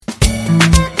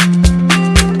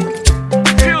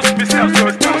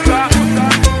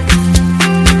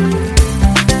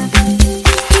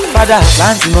Father,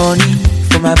 plenty money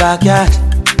for my backyard,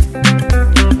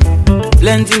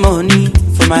 plenty money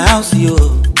for my house, yo.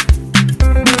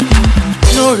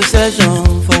 No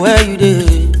recession for where you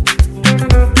dey.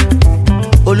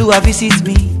 Oluwa visit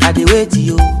me, I dey wait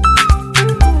yo.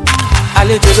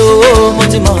 Àlejò lówó, mo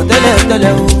ti mọ̀ tẹ́lẹ̀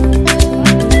tẹ́lẹ̀ o.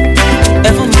 Ẹ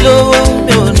fún mi lówó,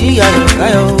 mi ò ní ayọ̀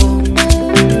káyọ̀ o.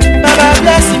 Baba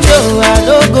bless me o, I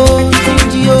no go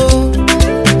stingy o.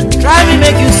 Try me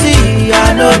make you see,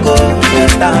 I no go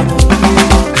waste time o.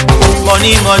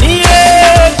 Money, money,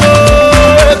 ego,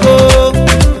 ego.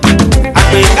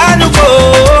 Àpèkánú kò.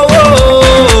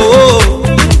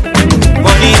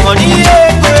 Money, money,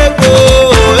 ego, ego,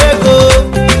 ego.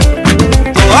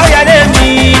 Oh, yeah, let me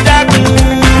that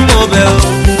mobile.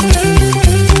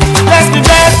 Bless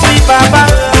me, Papa.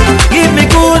 Give me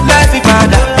good life,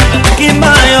 Father. Give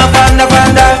my fanda,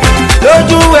 fanda. Don't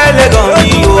you elegant me,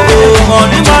 oh.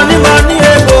 Money, money, money,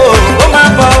 ego. Oh, my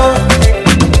God.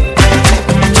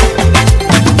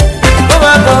 Oh,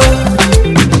 my God.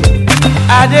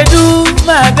 I dey do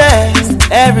my best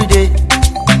every day.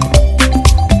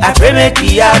 I pray make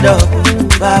it add up,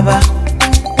 Baba.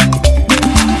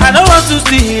 I don't want to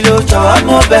steal, oh, jọ̀wọ́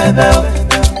mo bẹ̀bẹ̀ o.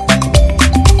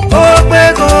 Ó pé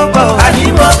kó pọ̀, àní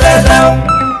mo bẹ̀bẹ̀ o.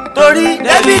 Torí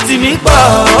débìtì mi pọ̀,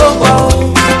 ó pọ̀ o.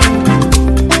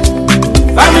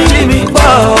 Family mi pọ̀,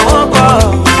 ó pọ̀ o.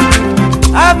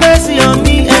 Have mercy on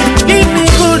me and give me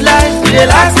good life. It dey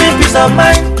last me peace of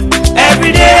mind.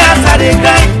 Every day as I dey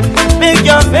grind, make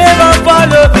your favor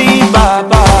follow me,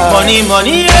 Baba. Money,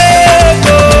 money,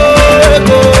 ego,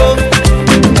 ego.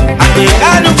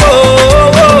 Àpèkánú kò.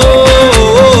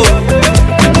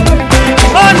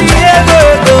 Money, ego,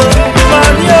 ego.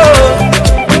 Money,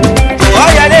 oh. Oh,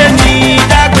 yeah, let me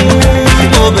that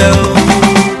mobile.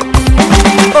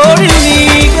 Orí mi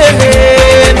kéré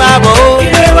máa bọ̀ ó.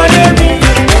 Ilé wọlé mi.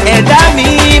 Ẹ̀dá mi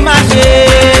máa ṣe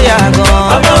yàgàn.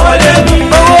 Ọmọ wọlé mi.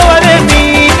 Owó wọlé mi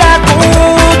dákun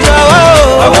jọ̀wọ́.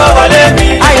 Ọmọ wọlé mi.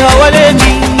 Ayọ̀ wọlé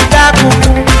mi dákun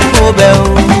mo bẹ̀ o.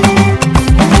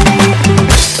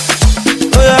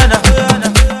 Oyana,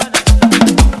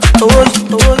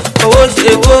 owó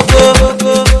ṣe kókó.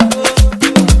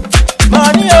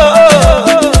 Money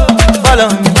follow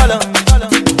me.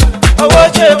 Owó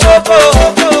ṣe kókó.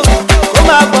 Ó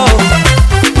máa bọ̀ o.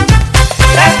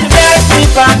 Bless me,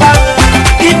 Papa.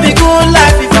 Give me good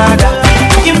life, Father.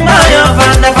 Give my young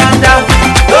fanda.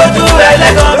 Lójú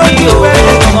ẹlẹ́gàn mi o.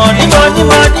 Money, money,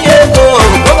 money, ego.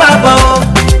 Ó máa bọ̀ o.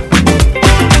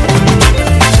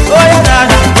 Oyana,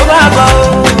 ó máa bọ̀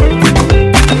o.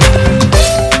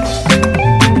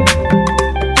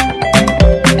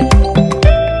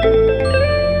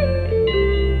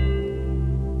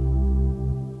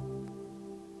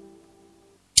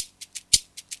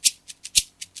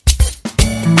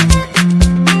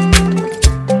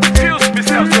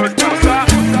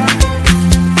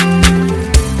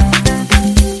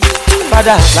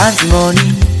 Father, plenty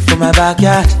money for my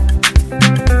backyard,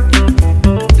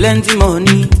 plenty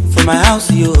money for my house,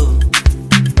 yo.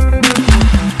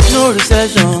 No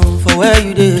recession for where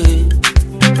you dey.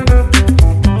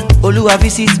 Oluwa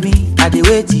visit me, I dey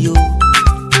wait yo.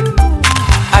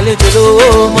 Àlejò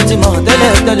lówó, mo ti mọ̀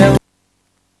tẹ́lẹ̀ tẹ́lẹ̀ o.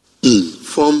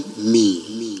 Inform me.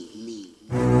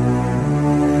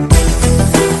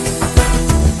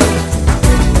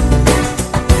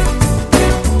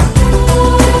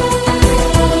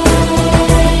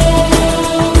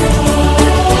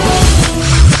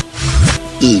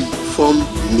 Inform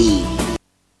me.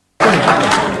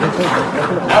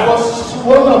 I was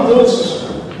one of those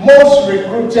most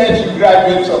recruited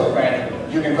graduates of my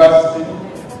university,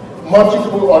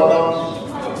 multiple honors,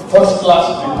 first class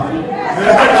degree.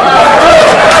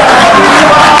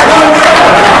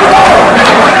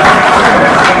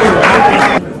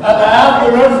 And I have a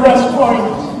reference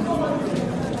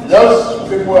point. Those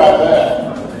people are there.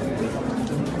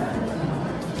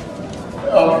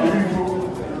 People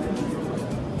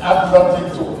have nothing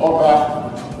to offer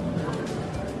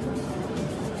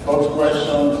but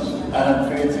questions and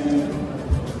creating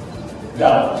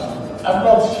doubt. I'm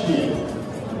not here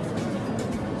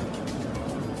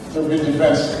to be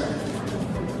defensive.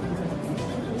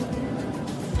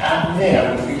 I'm here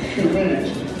with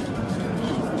humility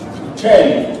to tell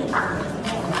you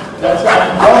that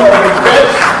I'm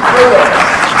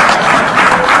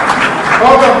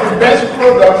one of the best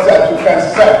products that you can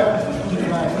sell.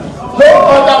 No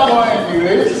other more in the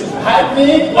race,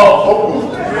 hiding or open.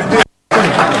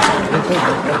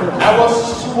 I was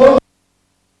one.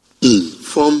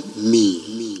 Inform me.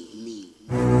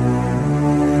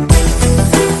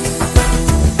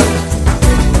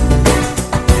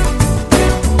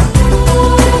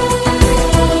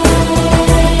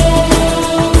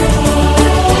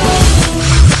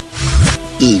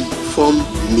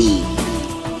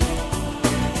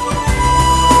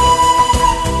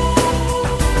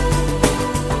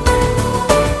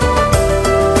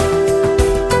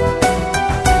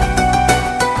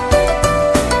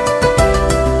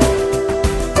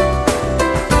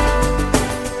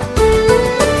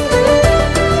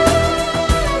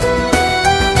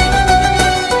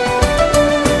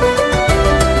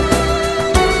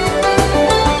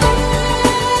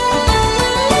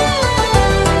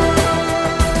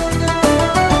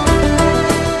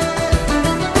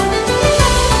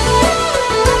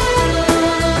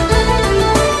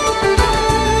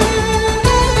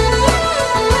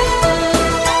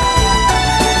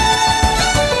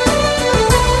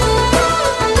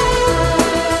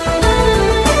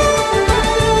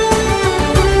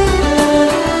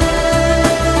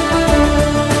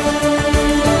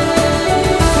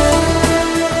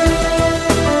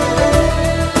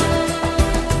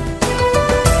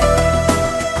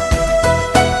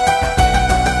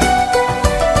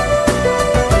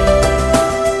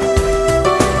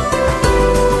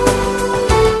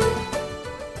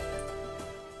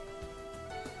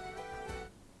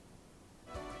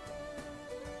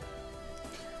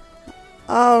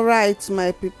 right,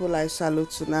 my people, I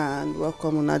salute you now and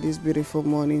welcome on this beautiful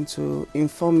morning to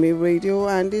Inform Me Radio.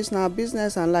 And this now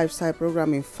business and lifestyle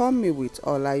program Inform Me with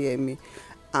Olayemi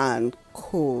and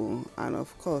Co. And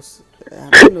of course, I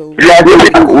don't know. We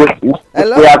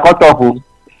are cut off.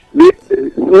 Me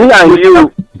and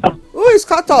you. Who is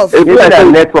cut off? Maybe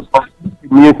the network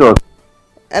mute us.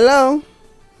 Hello.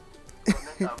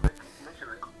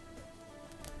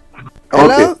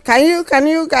 Hello. Okay. Can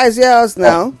you guys hear us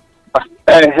now?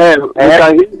 We can hear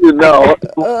you now. I can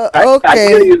hear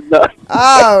Okay. you now.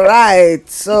 All right.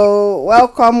 So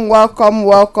welcome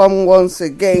once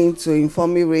again to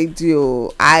Inform Me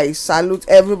Radio. I salute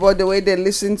everybody where they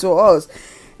listen to us.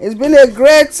 It's been a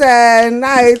great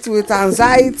night with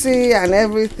anxiety and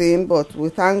everything, but we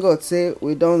thank God say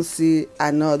we don't see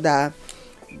another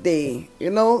day. You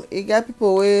know, you get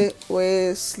people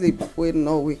where sleep, we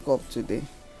not wake up today.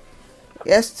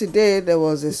 Yesterday there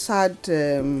was a sad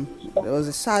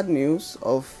news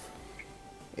of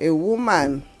a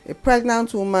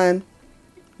pregnant woman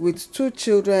with 2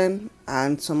 children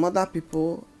and some other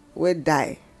people wey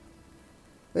die.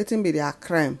 Wetin be their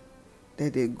crime?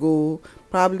 That they go,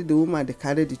 probably the woman they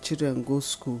carry the children go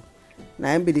school.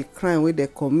 Na im be the crime wey they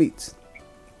commit.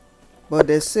 But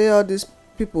they say all these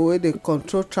people wey they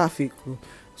control traffic,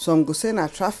 some go say na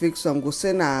traffic, some go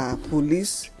say na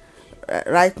police.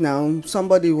 Right now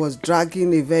somebody was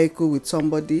dragging a vehicle with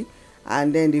somebody,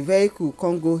 and then the vehicle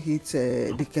can't go hit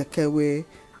the keke wey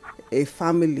a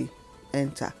family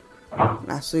enter.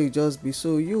 Na so it just be.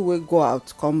 So you will go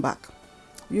out, come back,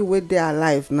 you wait there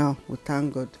alive now. We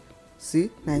thank God.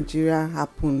 See, Nigeria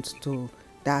happened to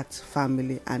that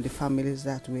family and the families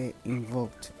that were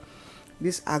involved.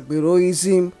 This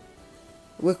agberoism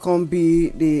will can be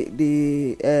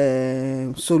the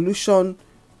solution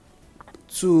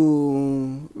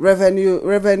to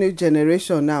revenue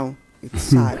generation now. It's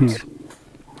sad.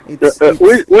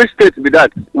 Which state be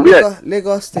that?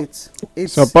 Lagos State.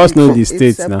 It's supposed to know the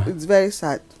states now. It's very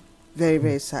sad. Very,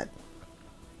 very sad.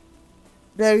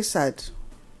 Very sad.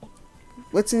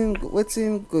 Waiting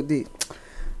go dey.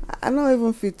 I not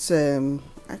even fit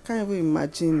I can't even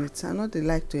imagine it. I know they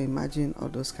like to imagine all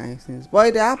those kind of things.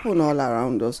 But they happen all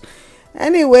around us.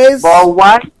 Anyways. But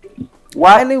why?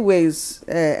 Anyways,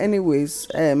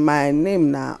 my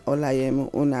name na Olayemi,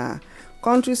 una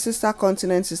country sister,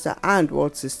 continent sister, and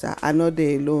world sister. I know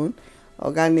they alone.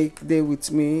 Organic day with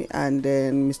me, and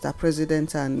then Mr.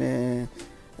 President and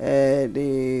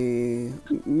the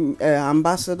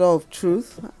ambassador of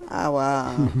truth,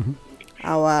 our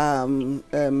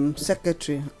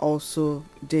secretary, also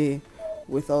day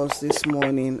with us this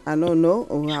morning. I don't know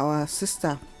our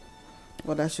sister.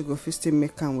 But I should go still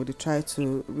make am. We try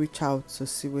to reach out to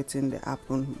see what's in the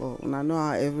happen. But I know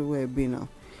how everywhere be now.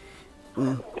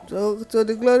 So to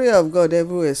the glory of God,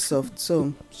 everywhere is soft.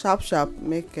 So sharp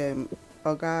make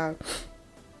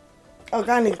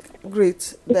organic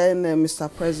great. Then Mr.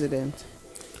 President.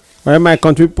 Well, my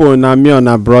country people, now me and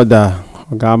our brother,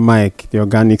 Oga Mike, the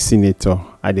organic senator.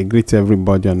 I dey greet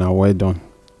everybody and well done.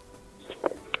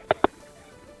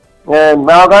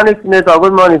 My organic senator,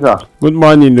 good morning, sir. Good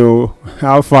morning, no.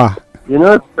 How far? You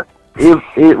know, if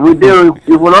we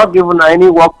not given any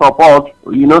work support,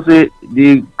 you know, say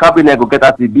the cabinet will get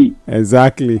us to be.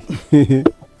 Exactly.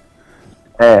 Good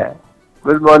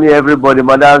morning, everybody.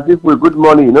 Madam Chief Whip, good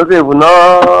morning. You know, say if we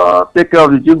not take care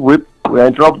of the Chief Whip, we are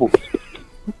in trouble.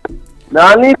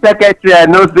 Now, only secretary, I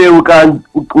know, say we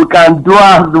can do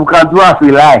as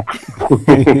we like.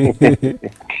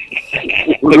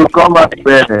 We will come back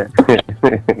there.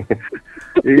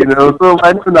 You know, so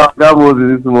I know that was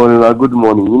this morning. Good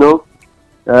morning. You know,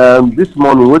 this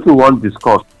morning what we want to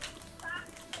discuss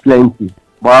plenty,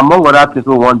 but among other things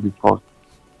we want to discuss,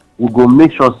 we go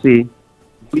make sure say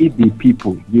we the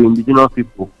people, the indigenous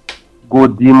people, go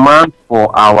demand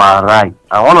for our rights.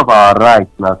 And one of our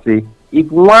rights now say, if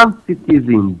one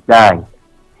citizen die,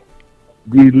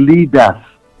 the leaders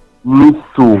need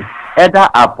to either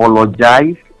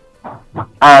apologize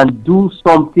and do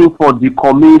something for the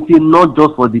community, not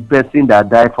just for the person that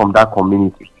died from that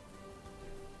community.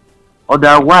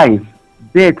 Otherwise,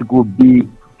 death could be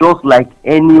just like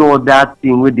any other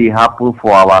thing where they happen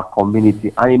for our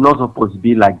community, and it's not supposed to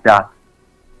be like that.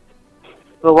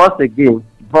 So once again,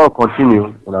 before we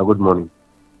continue, good morning.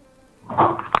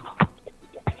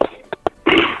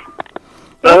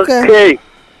 Okay.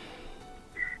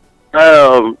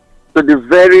 To the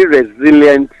very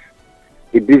resilient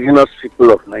indigenous people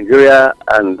of Nigeria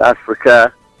and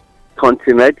Africa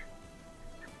continent,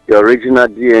 the original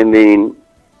DNA in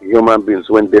human beings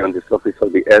when they're on the surface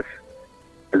of the earth,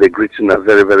 and they greet you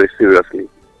very, very seriously.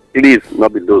 Please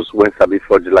not be those when Sabi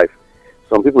forge life.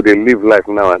 Some people they live life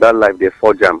now, and that life they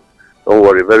forge them. Don't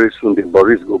worry, very soon the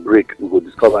Boris go break. We will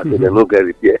discover that they no get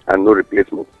repair and no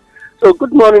replacement. So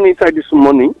good morning inside this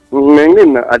morning. My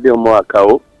name is Adeomo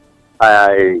Akao.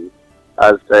 I,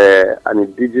 as an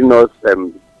indigenous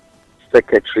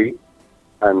secretary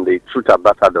and the truth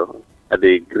ambassador at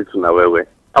the Great Nawewe.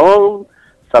 I want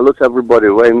to salute everybody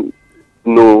when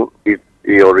know its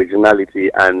the originality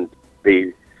and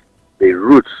the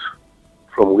roots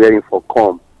from where it for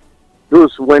come.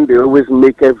 Those when they always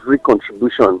make every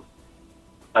contribution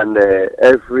and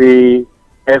every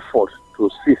effort to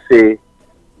see say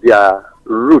their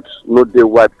roots not they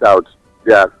wiped out,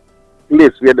 their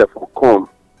place where they for come,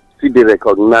 see they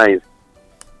recognize.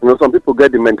 You know, some people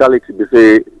get the mentality, they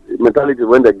say mentality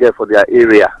when they get for their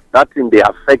area. That thing they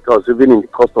affect us even in the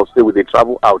cost of say when they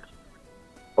travel out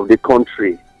of the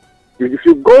country. If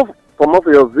you go from off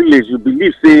your village, you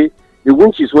believe say the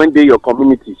winches when they your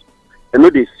community, and know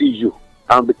they see you.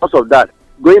 And because of that,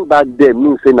 going back there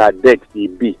means saying a deck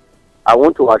it be. I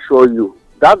want to assure you,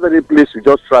 that very place you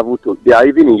just travel to, they are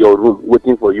even in your room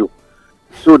waiting for you.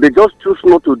 So they just choose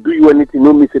not to do you anything,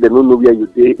 no miss it, they don't know where you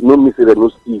dey, no miss it, they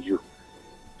don't see you.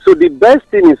 So the best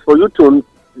thing is for you to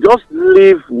just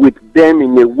live with them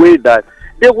in a way that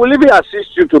they will even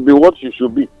assist you to be what you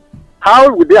should be.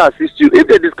 How would they assist you? If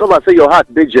they discover, say, your heart,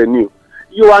 they genuine,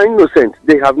 you are innocent.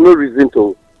 They have no reason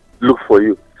to look for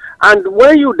you. And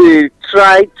when they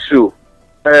try to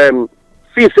feel,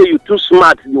 say, you too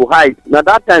smart, you hide. Now,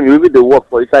 that time, you even they work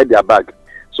for inside their bag.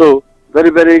 So, very,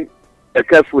 very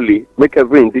carefully, make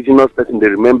every indigenous person, they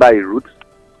remember a roots.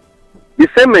 The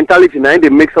same mentality now, they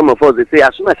make some of us, they say,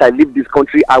 as soon as I leave this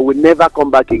country, I will never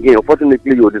come back again.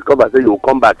 Unfortunately, you will discover, say, you will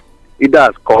come back either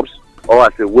as corpse or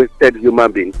as a wasted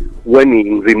human being. When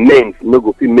it remains, no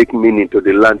go fit make meaning to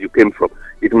the land you came from.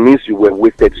 It means you were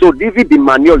wasted. So, even the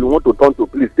manure you want to turn to,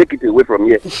 please take it away from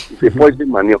here. It's a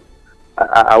poison manure.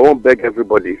 I won't beg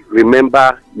everybody,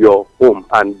 remember your home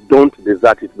and don't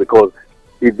desert it, because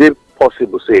it is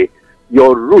possible, say,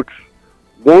 your roots,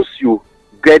 once you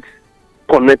get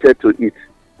connected to it,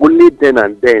 only then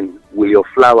and then will your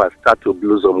flowers start to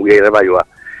blossom wherever you are.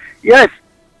 Yes,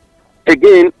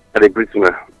 again, at a great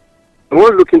now. I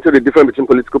want to look into the difference between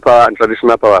political power and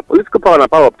traditional power. Political power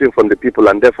and power obtained from the people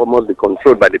and therefore must be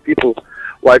controlled by the people,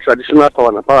 while traditional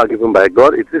power and power given by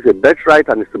God, it is a birthright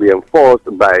and is to be enforced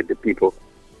by the people.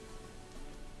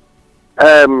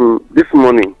 This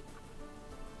morning,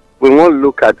 we want to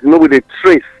look at, with a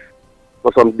trace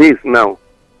for some days now,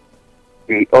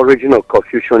 the origin of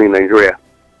confusion in Nigeria.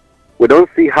 We don't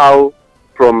see how,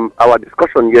 from our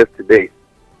discussion yesterday,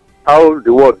 how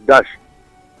the word dash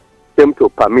came to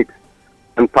permit,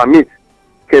 and permit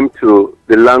came to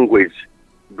the language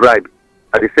bribe.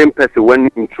 At the same person when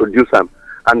he introduced them,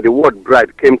 and the word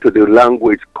bribe came to the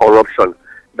language corruption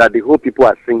that the whole people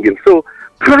are singing. So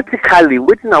practically,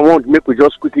 what I want to make we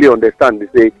just quickly understand is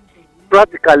that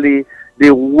practically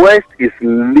the West is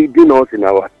leading us in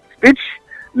our speech,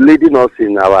 leading us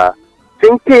in our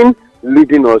thinking,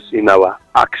 leading us in our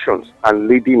actions, and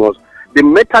leading us. They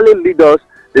mentally lead us,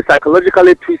 they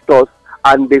psychologically twist us,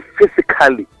 and they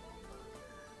physically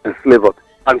enslave us.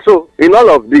 And so, in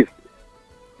all of this,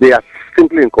 they are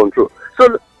simply in control.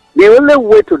 So, the only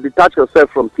way to detach yourself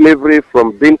from slavery,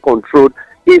 from being controlled,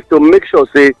 is to make sure,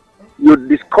 say, you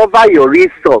discover your real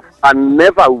self and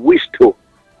never wish to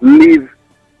live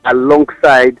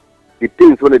alongside the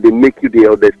things when they make you they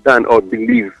understand or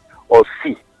believe or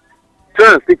see.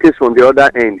 Turn and take it from the other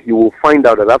end, you will find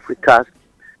out that Africa's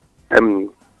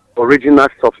original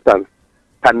substance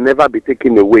can never be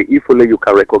taken away if only you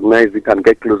can recognize it and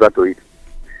get closer to it.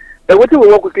 And what we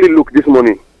want to quickly look this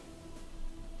morning.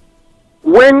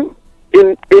 When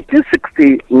in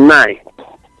 1869,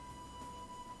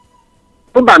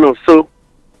 Ubanoso,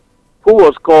 who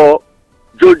was called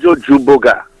Jojo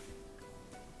Juboga,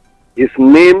 his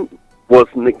name was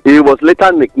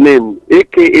later nicknamed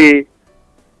aka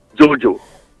Jojo.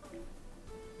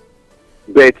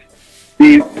 But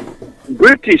the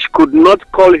British could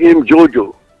not call him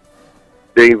Jojo.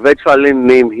 They eventually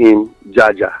named him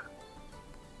Jaja.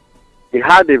 He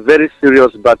had a very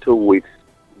serious battle with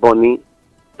Bonnie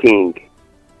King,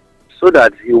 so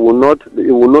that he will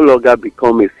no longer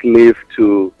become a slave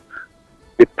to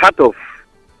the part of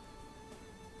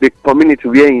the community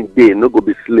where he dey no go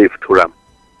be slave to them.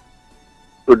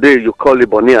 Today you call it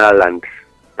Bonnie Island,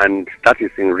 and that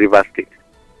is in River State.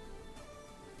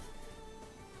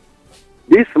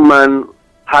 This man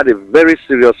had a very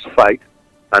serious fight,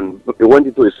 and he went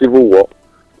into a civil war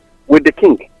with the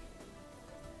king.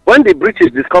 When the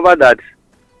British discovered that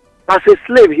as a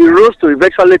slave, he rose to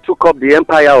eventually took up the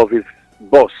empire of his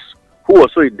boss, who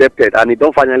was so indebted, and he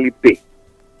don't finally pay.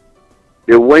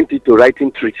 They went into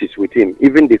writing treaties with him.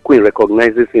 Even the Queen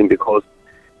recognizes him because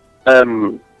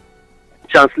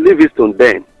Charles Livingston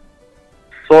then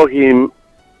saw him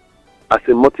as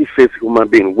a multi-faced human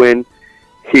being when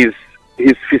his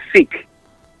physique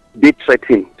did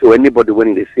threaten to anybody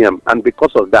when they see him, and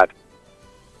because of that,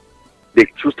 they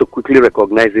choose to quickly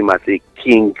recognize him as a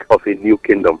king of a new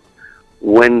kingdom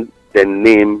when the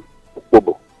name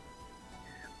Bobo.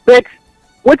 But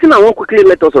what thing I want quickly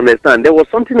let us understand, there was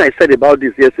something I said about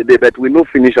this yesterday, but we no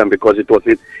finish him because it was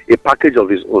a package of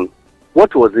his own.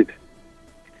 What was it?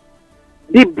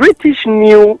 The British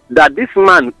knew that this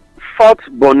man fought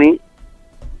Bonny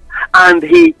and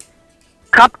he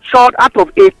captured out of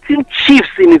 18 chiefs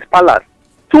in his palace,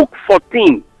 took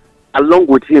 14 along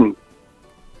with him,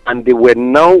 and they were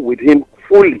now with him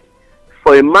fully.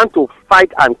 For a man to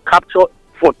fight and capture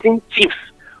 14 chiefs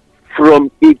from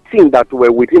 18 that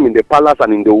were with him in the palace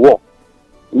and in the war,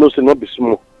 no, should not be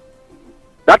small.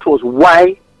 That was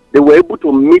why they were able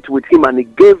to meet with him, and he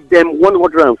gave them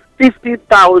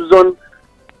 150,000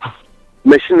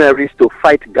 mercenaries to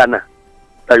fight Ghana,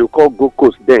 that you call Gold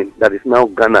Coast then, that is now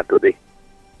Ghana today.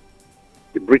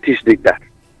 The British did that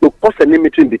to cause an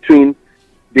enmity between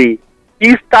the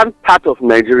eastern part of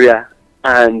Nigeria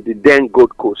and the then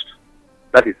Gold Coast,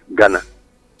 that is Ghana.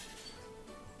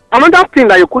 Another thing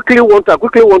that you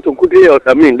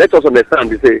let us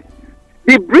understand is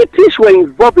the British were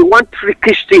involved in one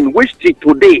trickish thing, which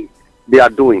today they are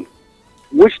doing,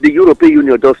 which the European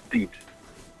Union just did,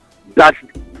 that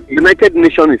United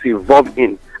Nations is involved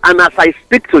in. And as I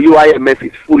speak to you, IMF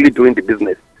is fully doing the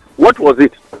business. What was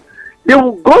it? They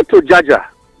will go to Jaja.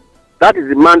 That is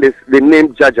the man they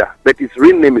named Jaja, but his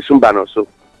real name is Sumban also,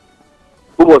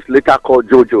 who was later called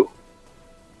Jojo.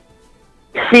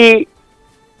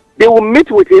 They will meet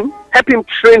with him, help him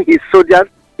train his soldiers,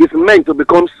 his men to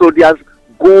become soldiers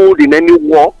good in any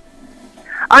war.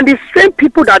 And the same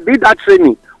people that did that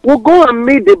training will go and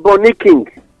meet the Bonny King,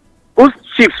 whose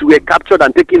chiefs were captured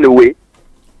and taken away,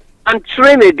 and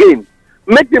train again.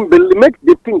 Make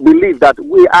the king believe that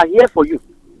we are here for you.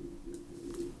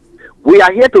 We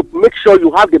are here to make sure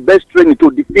you have the best training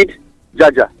to defeat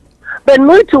Jaja. But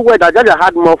knowing too well that Jaja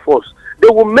had more force, they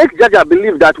will make Jaja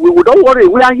believe that don't worry,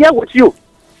 we are here with you.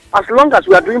 As long as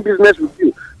we are doing business with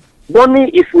you. Bonny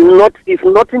is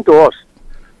nothing to us.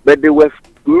 But they were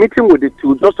meeting with the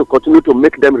two just to continue to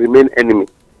make them remain enemy.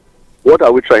 What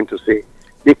are we trying to say?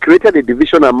 They created a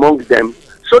division among them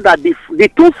so that the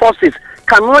two forces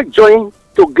cannot join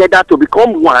together to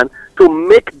become one, to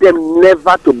make them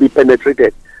never to be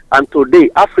penetrated. And today,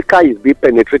 Africa is being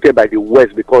penetrated by the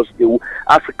West because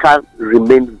Africa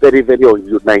remains very, very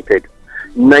ununited.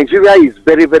 Nigeria is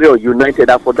very, very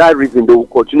ununited, and for that reason, they will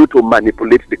continue to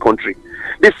manipulate the country.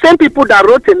 The same people that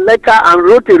wrote a letter and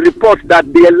wrote a report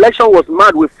that the election was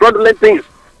mad with fraudulent things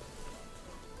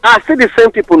are still the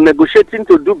same people negotiating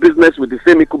to do business with the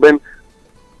same Ikuben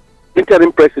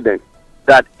interim president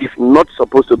that is not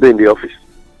supposed to be in the office.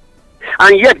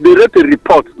 And yet they wrote a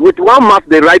report. With one mouth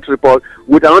they write report,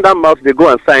 with another mouth they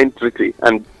go and sign treaty,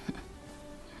 and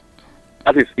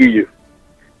that is EU.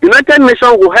 United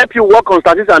Nations will help you work on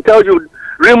statistics and tell you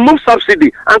remove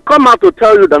subsidy and come out to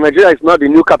tell you that Nigeria is not the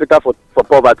new capital for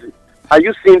poverty. Are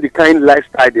you seeing the kind of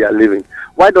lifestyle they are living?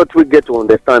 Why don't we get to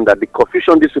understand that the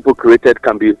confusion these people created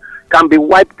can be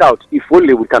wiped out if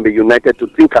only we can be united to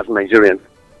think as Nigerians?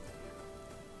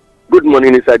 Good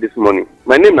morning inside this morning.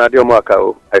 My name is Adiomo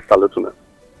Akao. I salute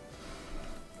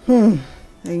you.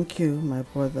 Thank you, my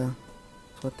brother,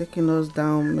 for taking us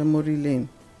down memory lane.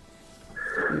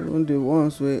 Even the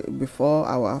ones before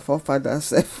our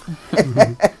forefathers. It's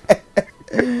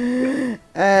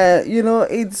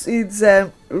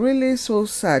really so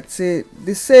sad. Say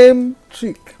the same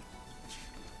trick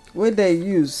where they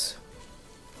use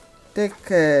take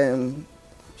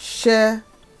share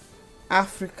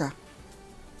Africa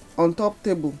on top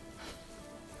table,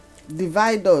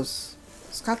 divide us,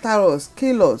 scatter us,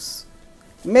 kill us,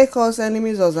 make us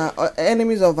enemies of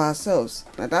ourselves.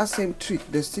 Now that same trick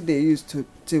they still they use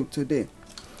till today.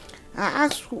 I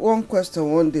asked one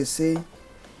question one day, say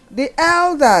the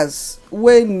elders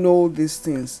will know these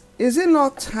things. Is it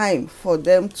not time for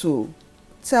them to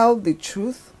tell the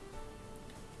truth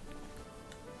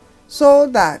so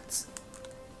that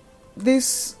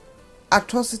these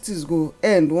atrocities go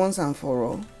end once and for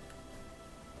all?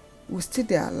 We still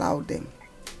they allow them.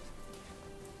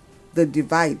 The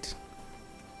divide,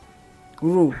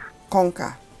 rule,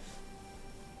 conquer,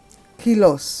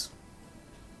 kill us,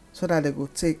 so that they go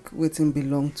take wetin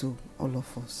belong to all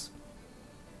of us.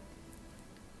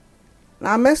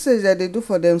 Now message that they do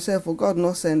for themselves, for God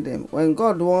not send them. When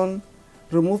God want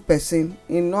remove person,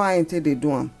 in no how they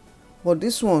do am. but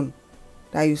this one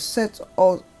that you set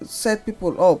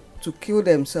people up to kill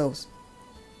themselves,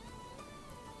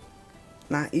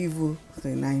 na evil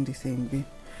thing, na in the thing be.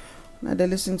 Now they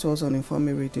listen to us on Inform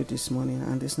Me Radio this morning,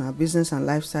 and this now business and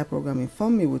lifestyle program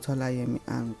Inform Me with Olayemi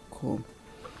and Co.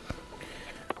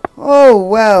 Oh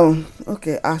well,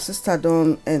 okay, our sister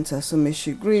don't enter, so may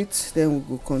she greet, then we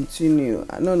will continue.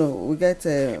 No, we get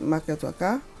a market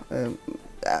worker.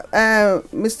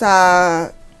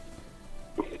 Mr.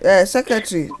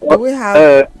 Secretary, do we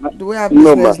have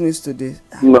business news today?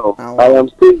 No, I am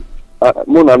still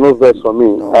Mona no verse for me.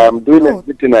 No, I am doing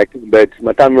everything I can, but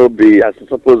my time will be as it's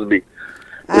supposed to be.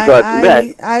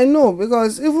 I know,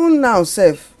 because even now,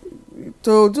 Seth,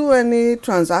 to do any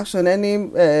transaction, any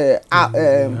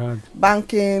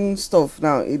banking stuff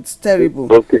now, it's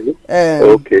terrible. Okay.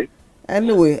 Okay.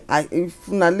 Anyway, if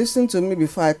you listen to me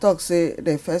before I talk, say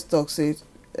the first talk say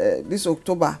this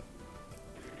October,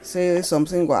 say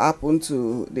something will happen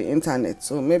to the internet.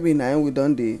 So maybe now we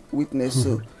done the witness.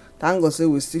 So thank God say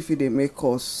we still feel they make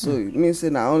calls. So it means say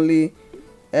now only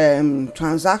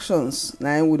transactions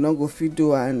now we not go fit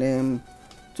do, and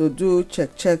to do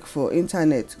check for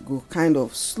internet go kind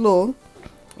of slow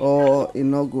or it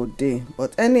not go day.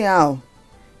 But anyhow,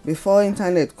 before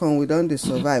internet come, we don't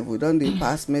survive, we don't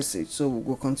pass message, so we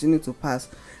will continue to pass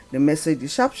the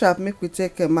message sharp make we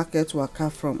take a market worker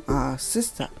from our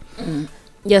sister.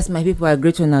 Yes, my people, are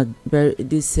great on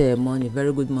this morning.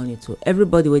 Very good morning to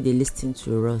everybody where they listen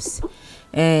to us.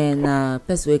 And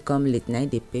person will come late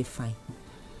night, they pay fine.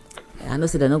 I know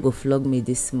say they not go flog me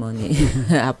this morning.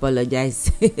 I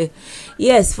apologize.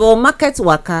 Yes, for market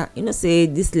worker, you know, say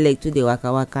this leg to the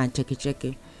waka and check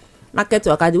it. Market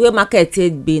worker, the way market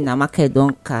it be na market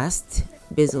don't cast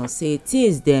based on say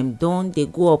things them don't they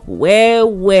go up well.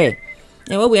 And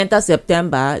when we enter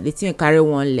September, the thing carry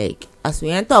one leg. As we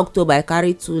enter October, I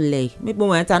carry two legs. Maybe when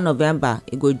we enter November,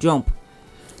 it go jump.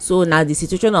 So now the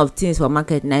situation of things for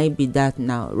market now be that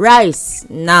now. Rice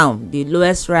now, the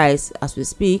lowest rice as we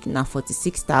speak now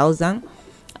 46,000,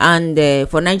 and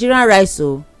for Nigerian rice,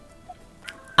 so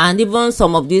and even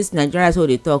some of these Nigerian rice who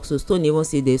they talk, so don't even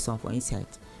see there's some for inside,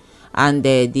 and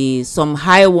the some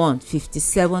high one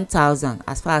 57,000,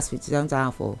 as far as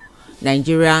 57,000 for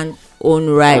Nigerian own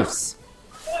rice.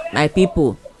 My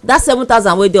people, that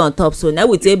 7,000 wey dey on top, so now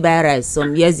we take buy rice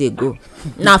some years ago.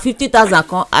 Now 50,000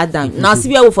 come add down. Now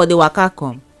see where for the waka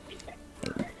come.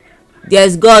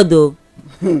 There's God though.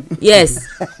 Yes,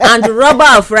 and the rubber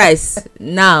of rice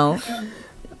now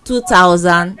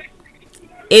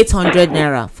 2,800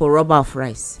 naira for rubber of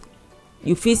rice.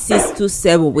 You fit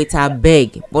 627 with a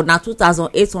bag, but now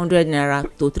 2,800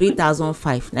 naira to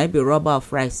 3,500. Now be rubber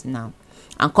of rice now,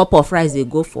 and cup of rice they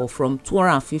go for from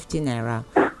 250 naira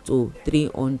to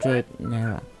 300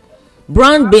 naira.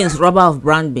 Brown beans, rubber of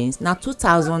brown beans now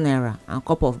 2,000 naira, and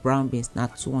cup of brown beans now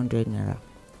 200 naira.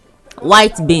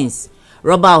 White beans,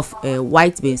 rubber of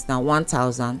white beans now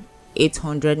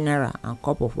 1,800 naira, and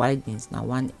cup of white beans now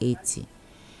 180.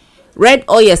 Red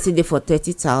oil yesterday for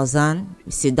 30,000.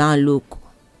 We sit down look,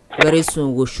 very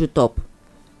soon will shoot up.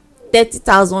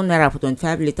 30,000 naira for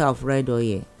 25 liter of red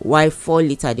oil. Why 4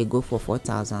 liter they go for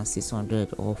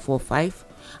 4,600 or 4,500.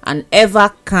 And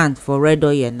ever can for red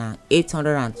oil now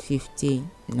 850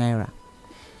 naira.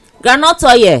 Groundnut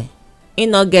oil, e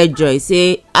no get joy.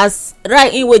 Say as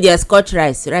right in with their scotch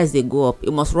rice they go up,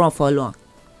 it must run for long.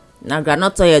 Now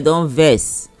groundnut oil don't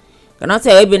vex. Groundnut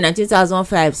oil be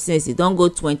 19,500 since it don't go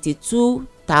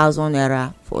 22,000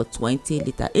 naira for 20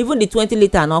 liter. Even the 20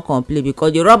 liter not complete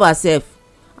because the rubber self,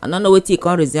 I don't know what it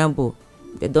can resemble.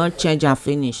 They don't change and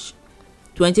finish.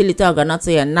 20 liter of groundnut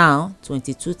oil now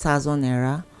 22,000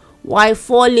 naira. Why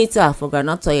 4 liter for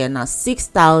groundnut oil now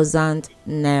 6,000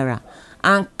 naira.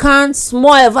 And can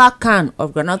small ever can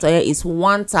of groundnut oil is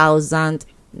 1,000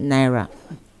 naira.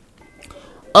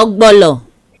 Ogbolo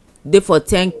dey for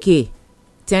 10k,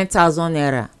 10,000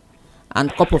 naira,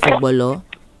 and cup of ogbolo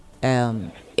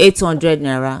 800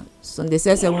 naira. So they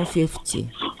sell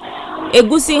 750.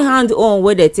 Egusi hand on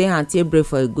where they take and take break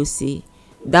for egusi.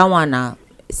 That one na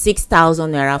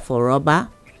 6,000 naira for rubber.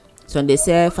 Some they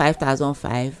sell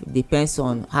 5,500. Depends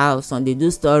on how some they do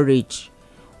storage.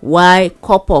 Why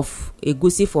cup of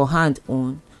egusi for hand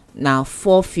on now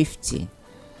 450.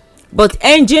 But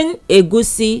engine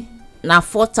egusi now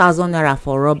 4,000 naira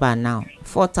for rubber now.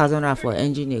 4,000 naira for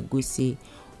engine egusi.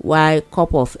 Why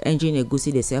cup of engine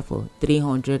egusi they sell for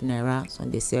 300 naira.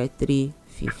 Some they sell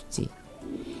 350.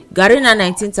 Garri na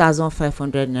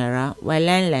 19,500 naira. While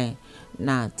line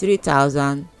na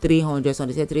 3,300, so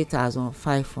they say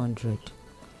 3,500.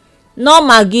 no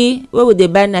maggi wey we dey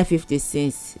buy 950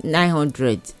 since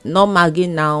 900, no maggi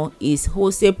now is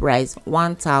wholesale price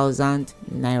 1000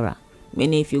 naira,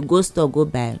 meaning if you go store go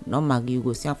buy no maggi you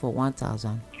go see am for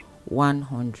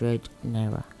 1100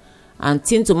 naira. And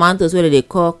tin tomatoes wey dem dey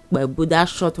call gbebu, that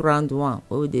short round one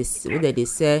wey dem dey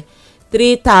sell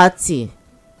 330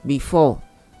 before,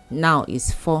 now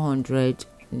is 400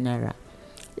 naira.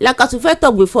 Like as we first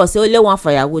talk before, say only one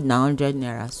firewood na 100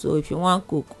 naira. So if you wan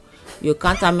cook, you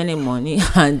count how many money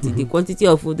and the quantity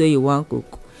of food wey you wan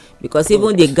cook, because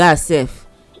even the gas sef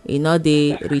e no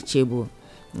dey reachable.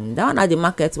 That one na the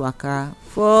market waka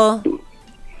for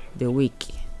the week.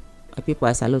 My people,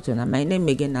 I salute you. My name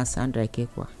again na Sandra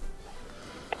Ikekwa.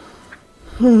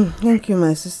 Thank you,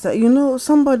 my sister. You know,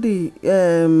 somebody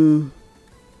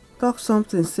talk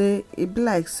something, say e be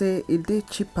like say e dey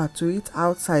cheaper to eat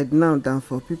outside now than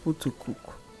for people to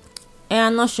cook.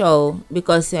 I'm not sure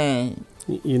because you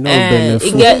know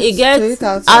benefit. e get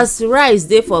as rice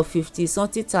dey for 50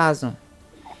 something thousand.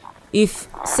 If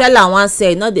seller wan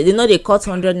sell, they no dey cut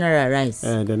 100 naira rice.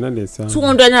 They no dey sell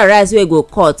 200 naira rice wey go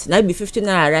cut na be 50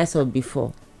 naira rice of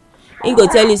before. He go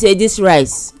tell you say this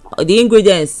rice, the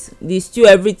ingredients, the stew,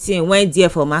 everything went there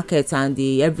for market and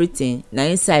the everything na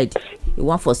inside you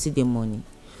wan for see the money.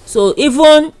 So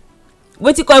even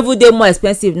wetin come even dey more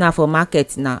expensive now for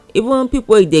market now, even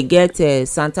people wey dey get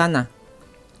santana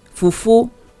fufu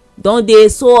don dey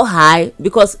so high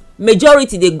because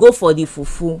majority dey go for the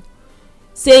fufu.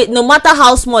 Say no matter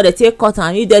how small they take cut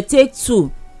am, if they take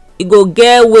two e go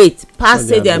get weight pass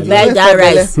say dem buy that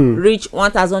rice reach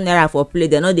 1000 naira for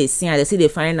plate. Dem no dey see am, dem still dey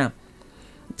find am.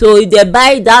 So if they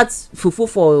buy that fufu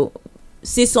for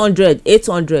 600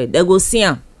 800, they go see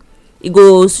am, e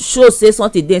go show say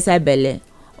something dey inside belle.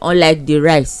 Unlike the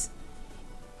rice,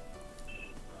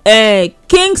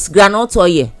 King's groundnut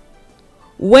oil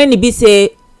when e be say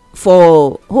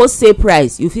for wholesale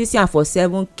price you fit see am for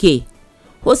 7k,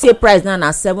 wholesale price now na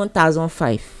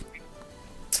 7005,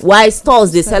 while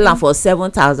stores dey sell am for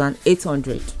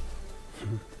 7800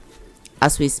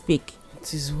 as we speak.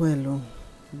 It is well o.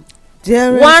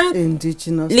 Dearest one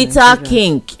indigenous liter Nigerians.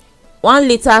 king, 1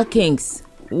 liter kings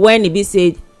when e be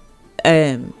say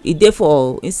e dey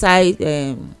for inside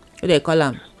what they call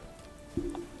am,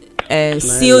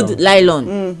 sealed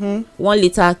nylon. 1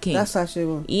 liter king, That's actually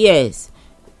one. yes,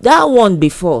 that one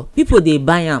before people dey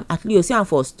buy am at least you see am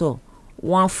for store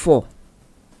 14.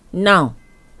 Now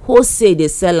wholesale dey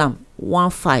sell am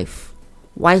 15,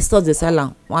 while stores dey sell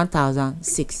am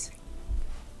 1006.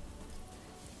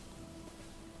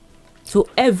 So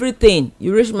everything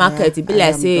you reach market, e be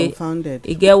like say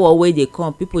e get one way dey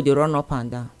come, people dey run up and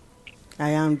down. I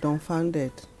am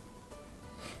dumbfounded.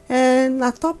 And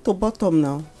na top to bottom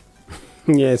now.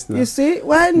 Yes, no. You see,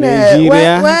 when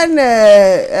Nigeria. when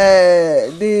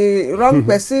the wrong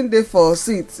person dey for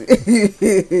seat,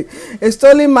 a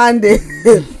stolen man dey.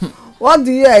 What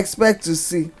do you expect to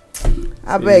see?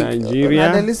 Abeg,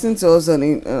 Nigeria. they listen to us on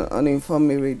Inform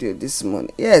Me Radio this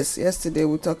morning. Yes, yesterday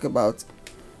we talk about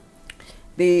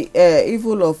the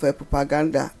evil of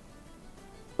propaganda.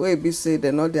 Wey be say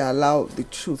dem no dey allow the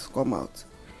truth come out.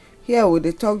 Here we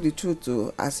dey talk the truth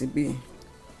o as e be.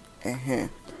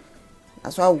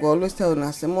 That's why we go always tell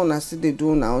una say make una still dey do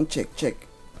una own check,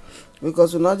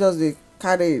 because we not just dey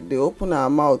open our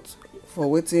mouth for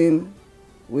wetin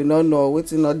we no know,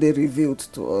 wetin not dey revealed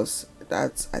to us. I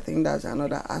think that's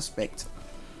another aspect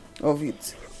of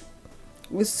it.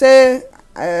 We say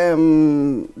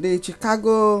the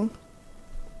Chicago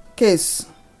case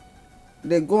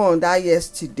they go on that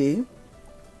yesterday,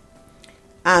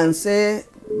 and say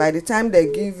by the time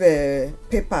they give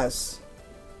papers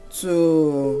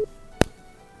to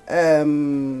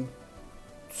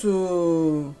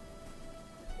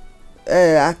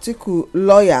Atiku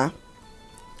lawyer,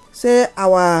 say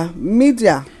our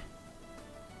media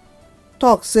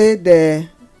talk say they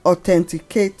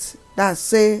authenticate, that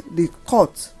say the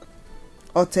court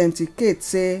authenticate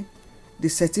say the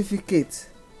certificate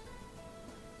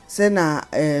say na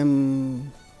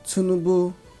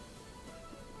Tinubu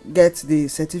get the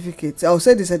certificate, or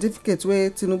say the certificate wey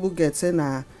Tinubu get say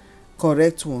na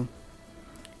correct one.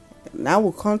 Now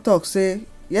we come talk say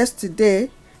yesterday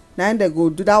na im dey go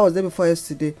do, that was day before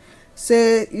yesterday,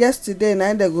 say yesterday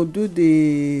na im dey go do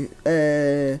the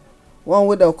one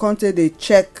wey dem come take dey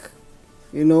check,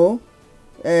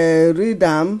 read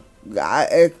am,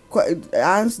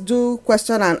 do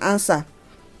question and answer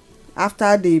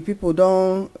after the people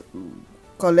don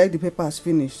collect the papers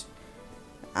finish.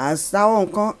 As that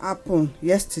one come happen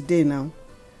yesterday now,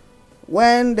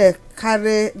 when they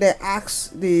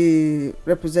ask the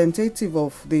representative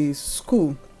of the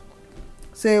school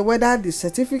say whether the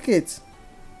certificate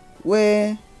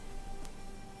wey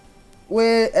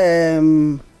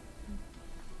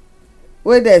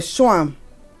dey show am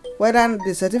whether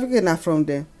the certificate na from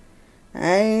dem,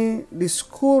 and the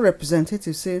school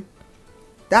representative say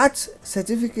that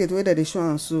certificate wey dem dey show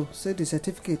am so say the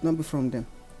certificate no be from dem.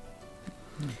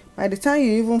 By the time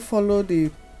you even follow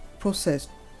the process,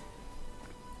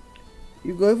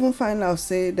 you go even find out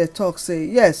say the talk say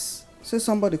yes, say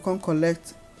somebody come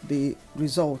collect the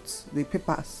results, the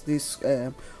papers, this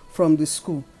from the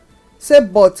school, say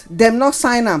but dem not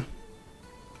sign am.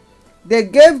 They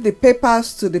gave the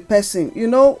papers to the person. You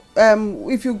know,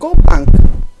 if you go bank,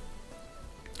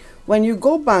 when you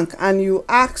go bank and you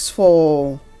ask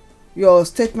for your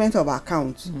statement of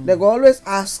account, they go always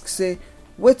ask say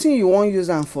wetin you wan use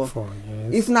am for.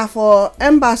 Yes. If na for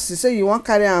embassy, say you wan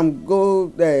carry am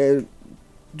go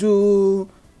do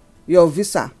your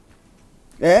visa,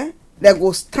 they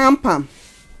go stamp am.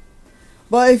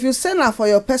 But if you say na for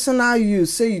your personal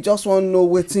use, say you just wan know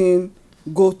wetin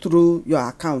go through your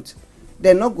account,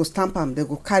 dem no go stamp am, dem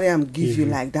go carry am give you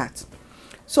like that.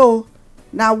 So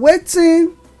na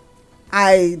wetin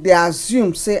I dey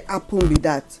assume say happen be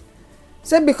that.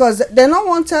 Say because dem no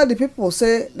wan tell the people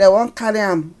say dem wan carry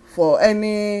am for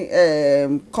any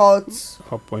court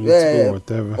or political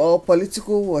whatever. Or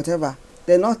political whatever.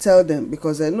 Dem no tell them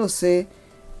because dem know say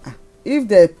if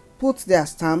they put their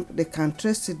stamp, they can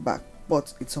trace it back.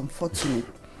 But it's unfortunate.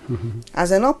 As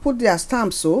dem no put their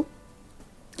stamp, so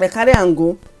they carry am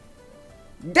go.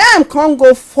 Dem come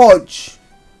go forge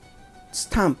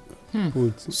stamp.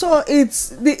 So it's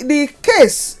the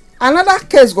case. Another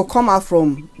case go come out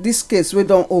from this case we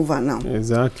don over now.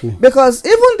 Exactly. Because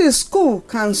even the school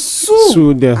can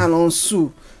sue them and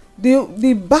unsue.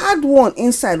 The bad one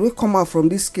inside will come out from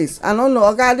this case. I don't know.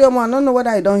 Oga Adeomo, I don't know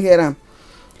whether you don't hear am.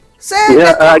 Say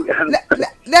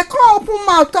they come open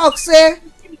mouth talk say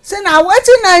na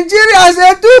wetin Nigerians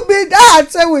dey do be that,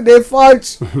 say we dey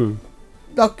forge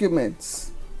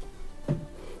documents.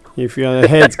 If your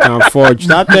head can forge,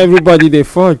 not everybody dey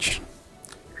forge.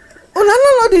 Una no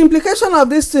know the implication of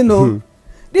this thing o.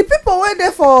 The people wey dey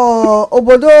for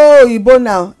obodo oyibo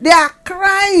now, they are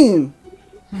crying.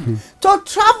 To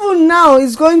travel now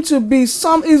is going to be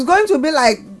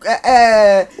like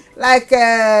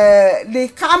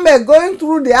the camel going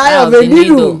through the eye of a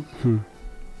needle.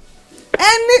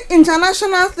 Any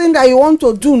international thing that you want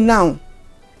to do now,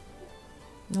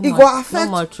 it go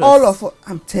affect all of us.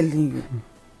 I'm telling you.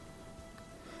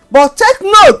 But take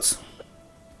note,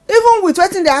 even with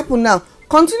wetin dey happen now,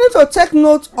 continue to take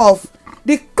note of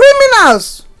the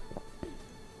criminals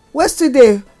wey still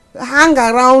dey hang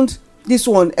around this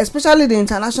one, especially the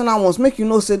international ones. Make you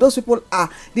know say those people are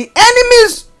the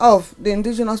enemies of the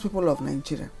indigenous people of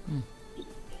Nigeria.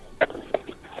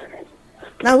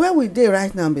 Now where we dey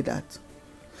right now be that.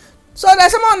 So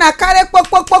there's someone that carry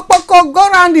kpokpokpokpoko go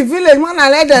around the village, man,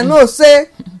 and let them know say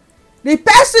the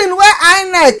person wey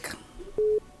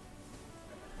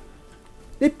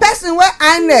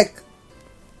INEC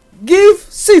give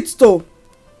seat to,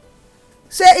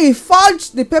 say he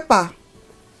forged the paper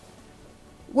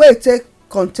wey take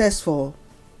contest for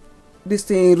this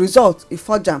thing result, he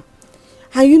forge am.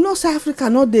 And you know say Africa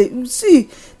no dey see,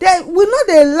 we no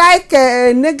dey like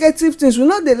negative things, we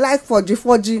no dey like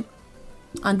forgy.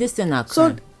 And this thing na crime.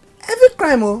 So every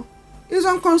crime is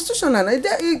unconstitutional.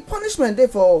 Punishment dey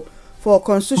for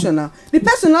constitutional. The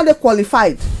person no dey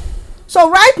qualified. So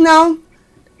right now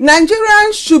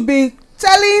Nigerians should be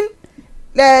telling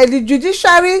the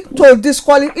judiciary to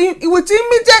disqualify with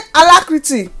immediate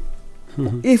alacrity.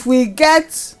 If we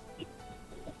get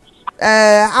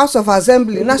House of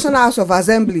Assembly, National House of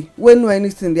Assembly, wey know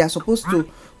anything, they are supposed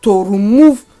to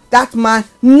remove that man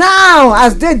now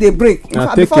as day dey break.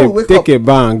 Before we wake up, take a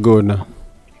bar and go now.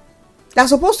 They are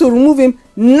supposed to remove him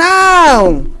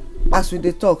now as we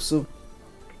dey talk so.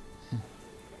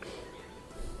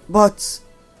 But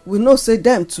we know say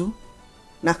them too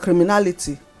na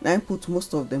criminality na im put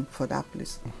most of them for that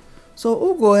place. So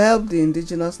who go help the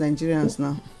indigenous Nigerians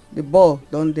now? The ball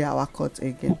don dey our court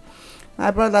again.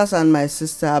 My brothers and my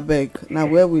sister, abeg, na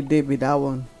where we dey be that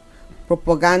one.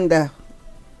 Propaganda,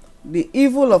 the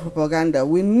evil of propaganda.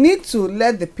 We need to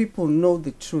let the people know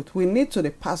the truth. We need to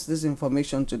pass this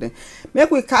information to them. Make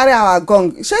we carry our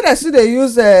gong. Shey dey still dey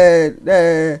use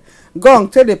gong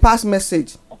take dey pass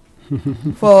message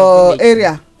for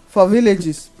area, for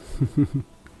villages.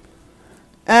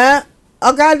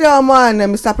 Oga Adeomo and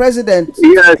Mr. President.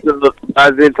 Yes,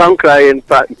 as a town crying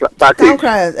package. Town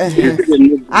criers.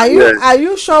 Are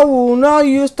you sure we will not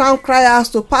use town criers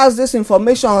to pass this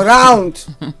information around?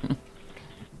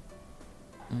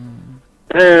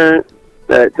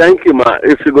 Thank you, ma.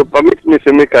 If you go permit me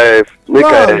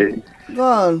to Go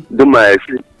on. do my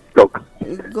talk.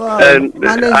 Go on. And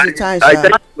Manage the time, I sir.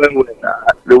 think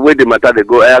the way the matter they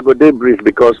go, I go day brief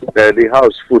because the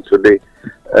house food today.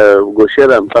 We go share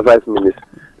them for 5 minutes.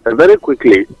 Very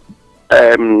quickly,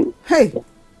 Hey.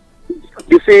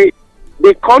 you see,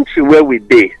 the country where we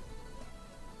dey,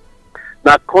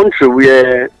 that country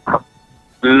where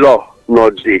law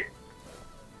not dey,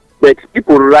 but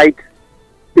people write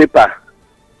paper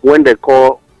when they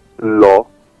call law,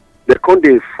 they can't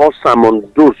dey force them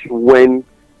on those when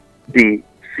the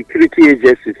security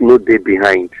agencies no dey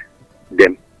behind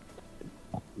them.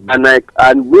 And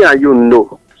me and you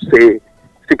know, say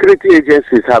security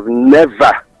agencies have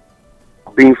never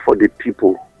been for the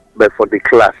people, but for the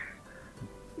class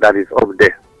that is up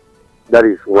there. That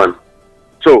is one.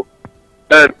 So,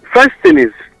 first thing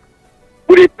is,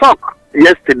 we talk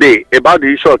yesterday about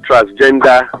the issue of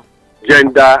transgender,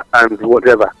 gender, and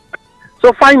whatever.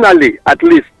 So finally, at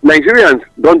least Nigerians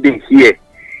don't dey hear.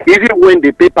 Even when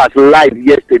the papers lied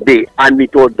yesterday and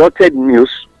it was dotted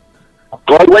news,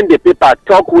 or when the paper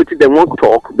talk wetin they want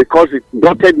talk because it's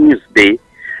dotted news day,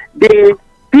 the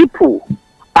people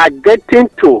are getting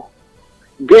to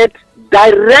get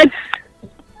direct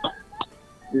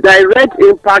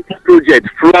impact project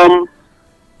from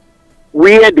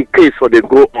where the case for the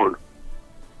go on.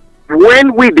 When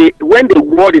the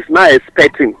world is now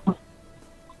expecting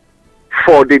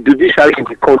for the judiciary in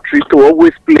the country to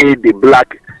always play the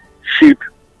black sheep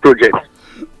project.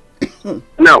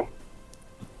 Now,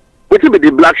 what will be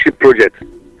the black sheep project?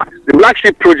 The black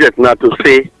sheep project now to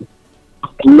say,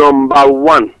 number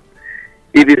one,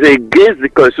 it is against the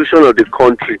constitution of the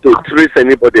country to trace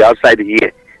anybody outside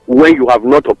here when you have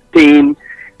not obtained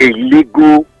a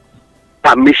legal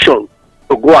permission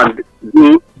to go and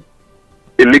do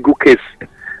a legal case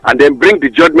and then bring the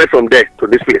judgment from there to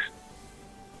this place.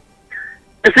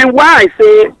 You see, why I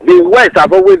say the West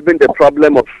have always been the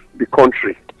problem of the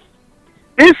country.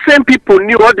 These same people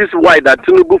knew all this while that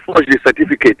Tinubu forged the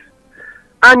certificate.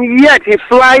 And yet he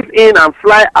flies in and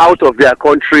fly out of their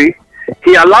country.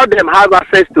 He allowed them have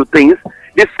access to things.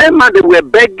 The same man they were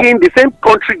begging, the same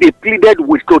country they pleaded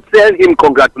with to tell him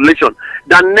congratulations,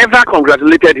 that never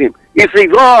congratulated him. He's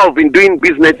involved in doing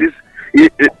businesses.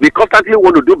 They constantly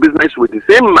want to do business with the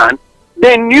same man.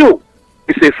 They knew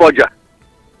he's a forger.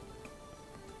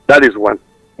 That is one.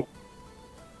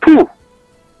 Two,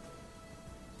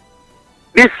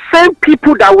 the same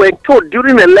people that were told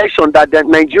during election that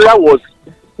Nigeria was,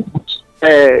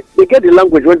 they get the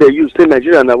language when they use, say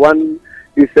Nigeria and one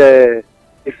is,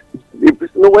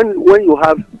 when you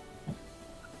have,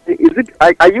 is it,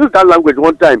 I used that language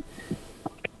one time.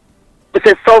 It's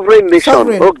a sovereign nation.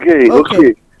 Sovereign.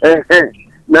 Okay.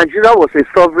 Nigeria was a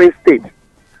sovereign state.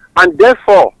 And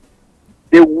therefore,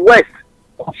 the West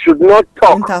should not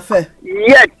talk. Interfere.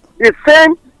 Yet, the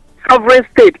same sovereign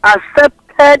state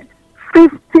accepted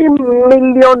 $50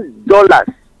 million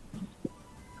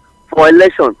for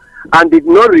election and did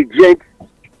not reject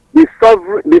the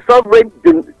sovereign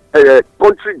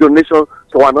country donation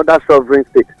to another sovereign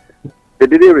state. They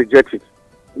didn't reject it.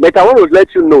 But I want to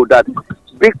let you know that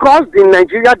because the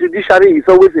Nigeria judiciary is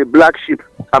always a black sheep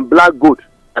and black goat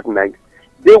at night,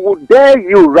 they would dare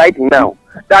you right now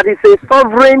that it's a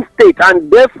sovereign state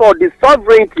and therefore the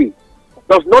sovereignty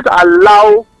does not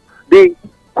allow the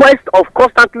quest of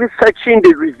constantly searching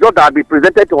the result that will be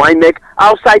presented to INEC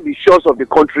outside the shores of the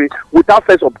country without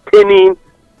first obtaining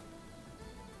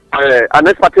an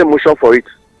ex parte motion for it.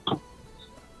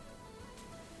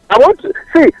 I want to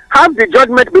see, have the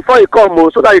judgment before you come,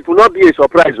 so that it will not be a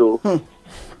surprise.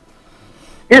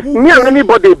 If me and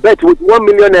anybody bet with 1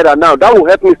 million naira now, that will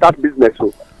help me start business.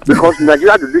 Because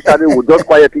Nigeria judiciary will just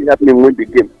quietly help me win the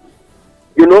game.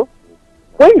 You know,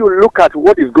 when you look at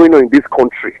what is going on in this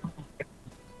country,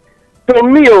 to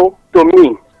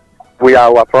me, we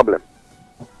are our problem.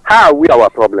 How are we our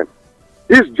problem?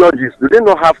 These judges, do they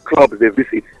not have clubs they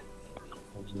visit?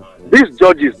 These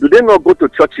judges, do they not go to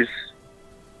churches?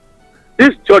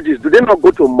 These judges, do they not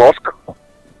go to mosque?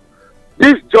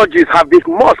 These judges have this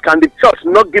mosque and the church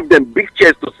not give them big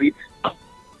chairs to sit.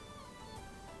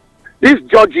 These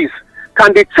judges,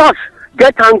 can the church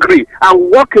get angry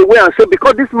and walk away and say,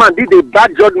 because this man did a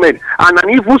bad judgment and an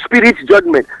evil spirit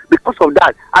judgment, because of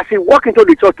that, as he walk into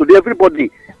the church today,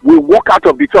 everybody will walk out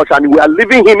of the church and we are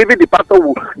leaving him, even the pastor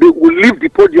will leave the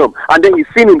podium and then he's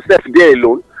seen himself there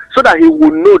alone, so that he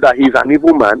will know that he's an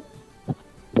evil man.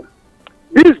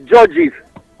 These judges,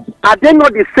 are they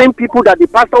not the same people that the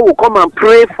pastor will come and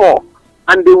pray for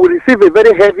and they will receive a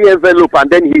very heavy envelope and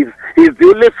then he's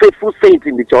the only faithful saint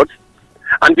in the church?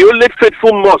 and the only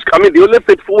faithful mosque, the only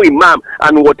faithful imam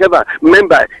and whatever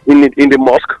member in the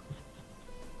mosque.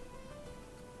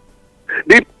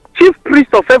 The chief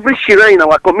priest of every Shira in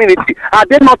our community, are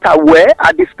they not aware?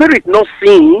 Are the spirit not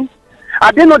seeing?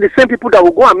 Are they not the same people that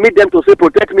will go and meet them to say,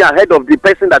 protect me ahead of the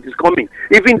person that is coming?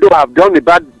 Even though I've done a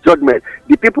bad judgment,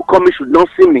 the people coming should not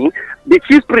see me. The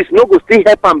chief priest no go still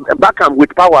help them back them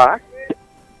with power.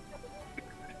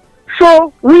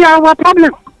 So we are our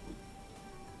problem.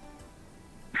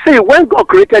 See, when God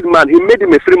created man, he made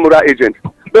him a free moral agent.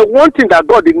 But one thing that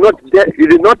God did not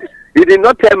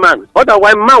tell man,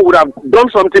 otherwise man would have done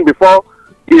something before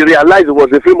he realized it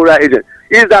was a free moral agent,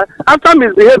 is that after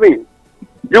misbehaving,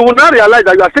 you will not realize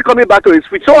that you are still coming back to his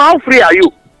feet. So how free are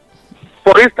you?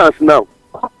 For instance, now,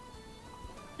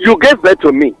 you gave birth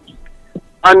to me,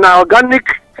 and an organic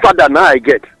father now I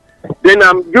get. Then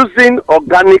I'm using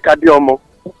organic adiomo.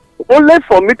 Only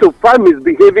for me to find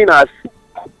misbehaving as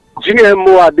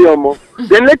GMO adiomo.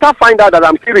 Then later find out that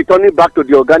I'm still returning back to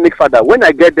the organic father. When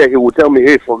I get there, he will tell me,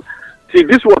 hey, see,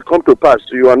 this will come to pass.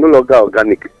 You are no longer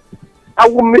organic. I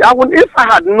will, if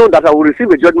I had known that I would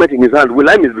receive a judgment in his hand, will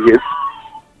I misbehave?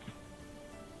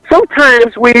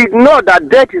 Sometimes we ignore that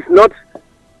death is not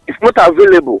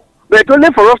available. But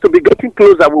only for us to be getting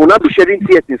closer, we will not be shedding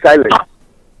tears in silence.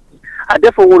 I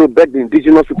therefore want to beg the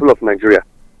indigenous people of Nigeria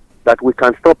that we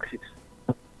can stop it.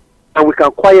 And we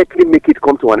can quietly make it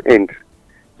come to an end.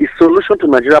 The solution to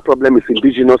Nigeria problem is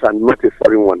indigenous and not a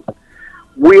foreign one.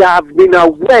 We have been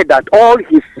aware that all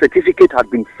his certificates have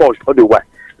been forged all the while.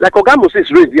 Like Oga Moses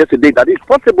raised yesterday, that it's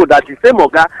possible that the same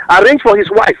Oga arranged for his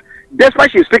wife. That's why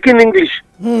she's speaking English.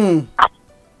 So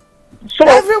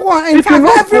everyone, in fact,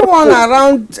 everyone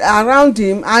around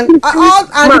him and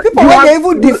the people who they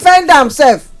even defend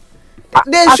themselves,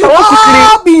 they should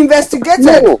all be investigated.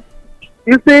 No.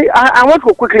 You see, I want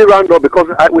to quickly round up because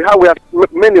we have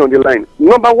many on the line.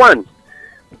 Number one,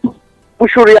 we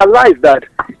should realize that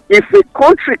if a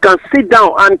country can sit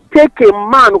down and take a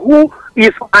man who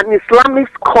is an Islamic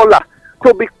scholar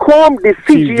to become the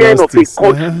CGN of a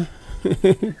country,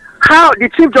 how the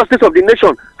Chief Justice of the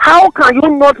nation, how can you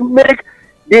not make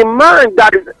the man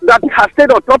that has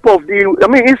stayed on top of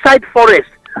inside forest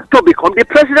to become the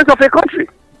president of a country?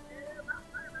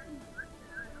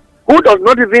 Who does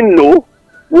not even know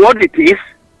what it is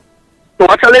to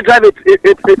actually drive a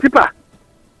tipper?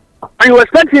 And you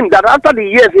expect him that after the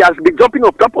years he has been jumping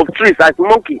on top of trees as a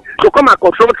monkey to come and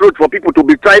control road for people to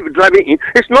be driving in?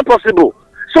 It's not possible.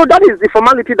 So that is the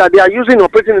formality that they are using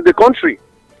operating in the country.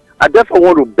 I therefore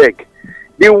want to beg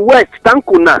the West, thank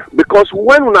Una, because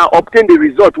when Una obtain the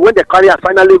result, when the carrier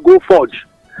finally go forge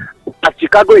at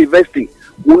Chicago University,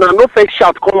 Una no fake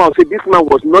shout come out say this man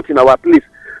was not in our place.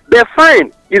 They're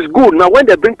fine, it's good. Now when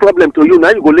they bring problem to you, now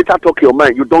you go later talk your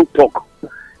mind, you don't talk.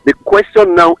 The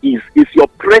question now is your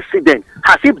president,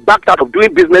 has he backed out of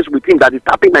doing business with him that is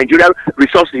tapping Nigerian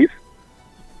resources?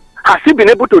 Has he been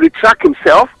able to retract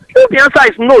himself? If the answer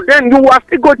is no, then you are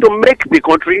still going to make the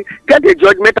country get a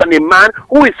judgment on a man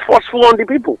who is forceful on the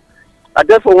people. I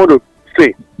therefore want to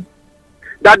say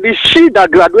that the she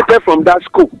that graduated from that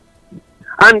school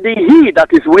and the he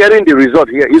that is wearing the result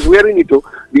here is wearing it too.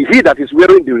 The he that is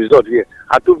wearing the result here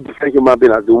are two different human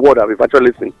beings as the word I've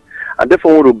actually seen. And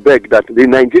therefore want to beg that the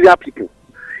Nigeria people,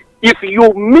 if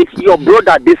you meet your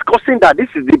brother discussing that this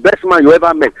is the best man you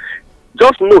ever met,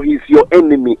 just know he's your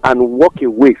enemy and walk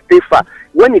away, stay far.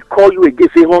 When he call you again,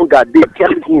 say hunger, they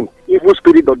tell him evil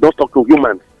spirit does not talk to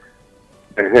humans.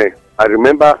 I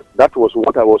remember that was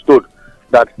what I was told,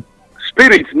 that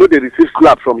spirits know they receive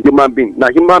slap from human being. Now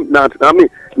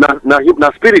spirit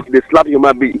they slap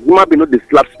human being. Human being know they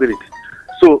slap spirit.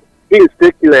 So he is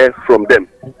taking from them.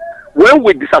 When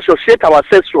we disassociate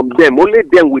ourselves from them, only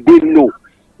then we didn't know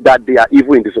that they are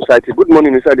evil in the society. Good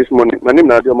morning, inside this morning. My name is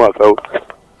Nadia Marco.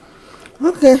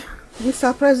 Okay,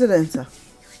 Mr. President, sir.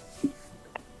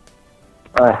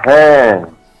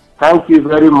 Thank you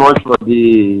very much for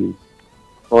the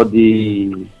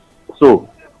so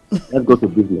let's go to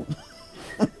business.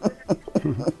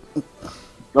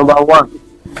 Number one,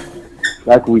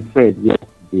 like we said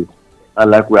yesterday,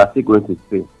 and like we are still going to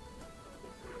say,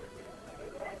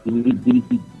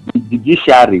 the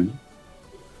judiciary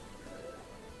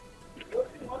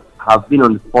have been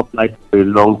on the spotlight for a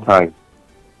long time.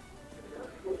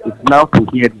 It's now to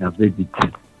hear their verdict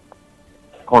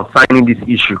concerning this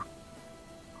issue.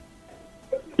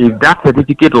 If that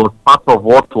certificate was part of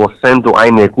what was sent to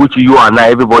INEC, which you and I,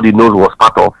 everybody knows was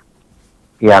part of,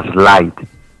 he has lied.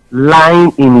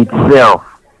 Lying in itself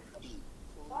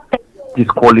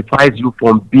disqualifies you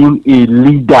from being a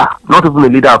leader, not even a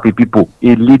leader of a people,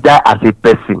 a leader as a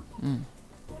person.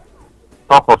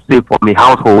 Talk of say from a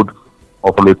household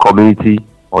or from a community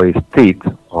or a state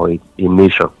or a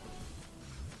nation.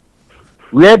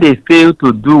 Where they fail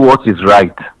to do what is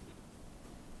right,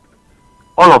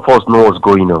 all of us know what's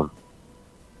going on.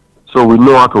 So we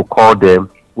know how to call them,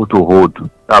 who to hold.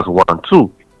 That's 1.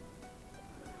 2.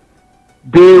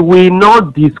 They will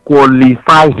not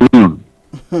disqualify him.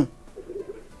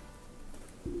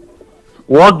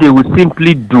 What they will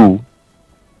simply do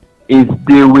is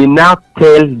they will now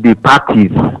tell the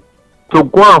parties to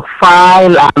go and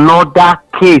file another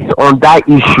case on that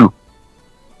issue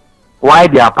while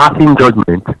they are passing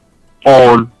judgment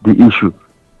on the issue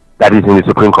that is in the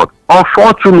Supreme Court.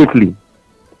 Unfortunately,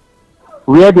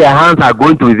 where their hands are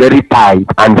going to be very tight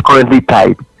and is currently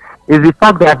tight is the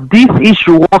fact that this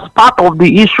issue was part of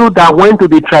the issue that went to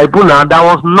the tribunal that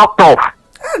was knocked off.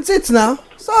 That's it now.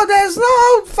 So there's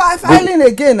no filing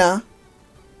again now.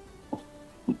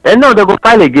 And no, they go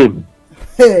file again.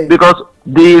 Hey. Because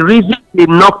the reason they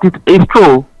knocked it is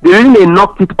true. The reason they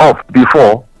knocked it off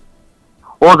before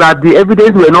was that the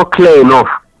evidence were not clear enough.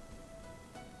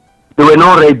 They were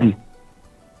not ready.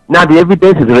 Now the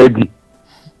evidence is ready.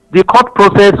 The court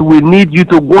process will need you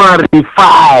to go and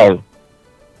refile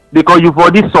because you've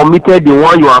already submitted the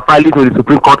one you are filing to the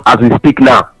Supreme Court as we speak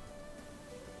now.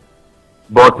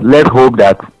 But let's hope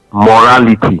that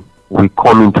morality will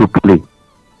come into play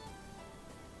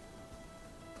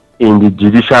in the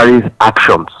judiciary's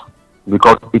actions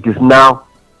because it is now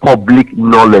public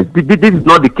knowledge. This is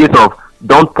not the case of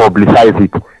don't publicize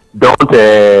it, don't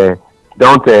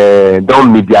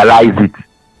medialize it.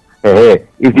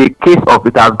 It's a case of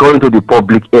it has gone into the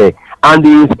public air, and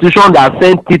the institution that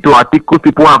sent it to article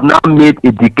people have now made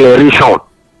a declaration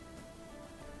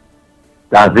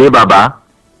that Baba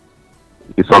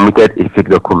he submitted a fake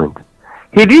document.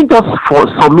 He didn't just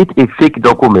submit a fake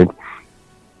document.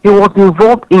 He was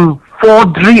involved in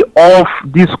forgery of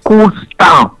the school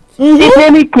stamp. Mm-hmm. In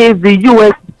any case, the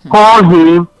U.S. called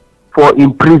him for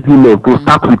imprisonment to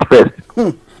start with first.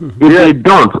 If they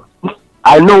don't,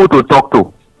 I know who to talk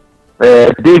to.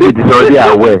 David is already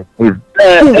aware.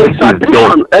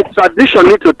 Extradition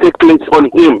need to take place on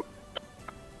him.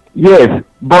 Yes,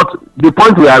 but the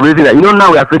point we are raising,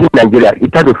 now we are facing Nigeria.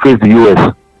 It's time to face the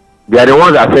U.S. They are the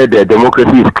ones that said the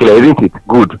democracy is clear, isn't it?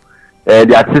 Good.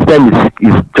 Their system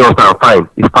is just and fine.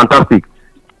 It's fantastic.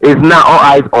 It's now all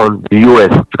eyes on the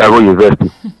U.S. Chicago University.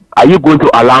 Are you going to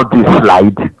allow this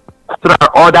slide so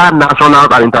that other nationals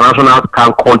and internationals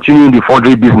can continue in the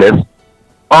forgery business?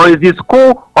 Or is the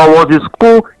school, or was the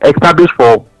school established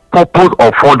for purpose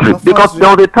of forgery? Because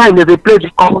there was a time, there's a place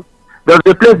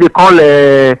they call,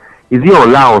 is it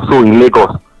Ola or so in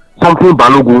Lagos? Something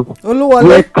Balogun.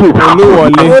 Oluwole.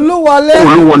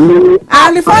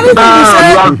 And the funny thing is,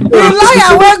 the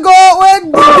lawyer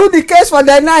will do the case for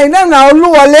the night. Name na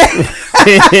Oluwole.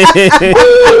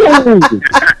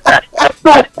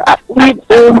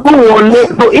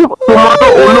 So if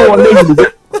tomorrow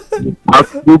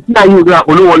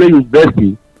Oluwole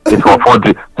University is for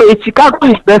forgery. So is Chicago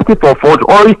University for forgery,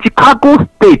 or is Chicago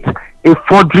State a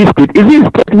forgery state? Is it a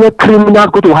state where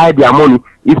criminals go to hide their money?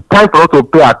 It's time for us to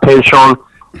pay attention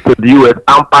to the US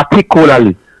and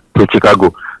particularly to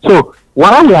Chicago. So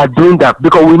while we are doing that,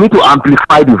 because we need to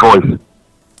amplify the voice.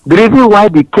 The reason why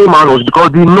they came out was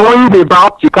because the noise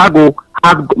about Chicago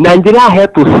has Nigeria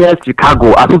had to sell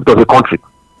Chicago as if it was a country.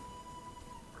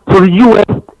 So the US,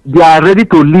 they are ready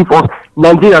to leave us.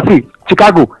 Nigeria, see,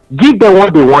 Chicago, give them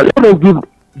what they want. Let them give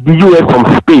the US some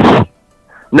space.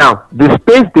 Now, the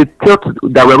space they thought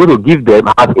that we're going to give them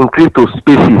has increased to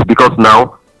spaces because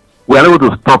now we are able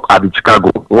to stop at the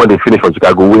Chicago. When they finish from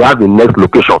Chicago, we have the next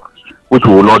location, which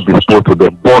we will not dispose to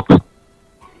them. But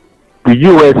the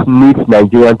US needs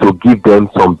Nigeria to give them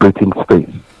some breathing space.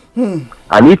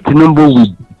 And if Tinubu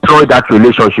will destroy that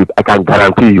relationship, I can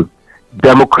guarantee you,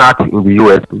 Democrats in the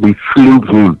US will fling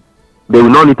him. They will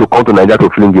not need to come to Nigeria to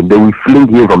fling him. They will fling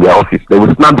him from their office. They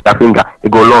will snap their finger. They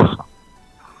go lost.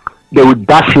 They will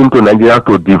dash him to Nigeria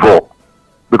to devour,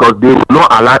 because they will not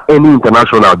allow any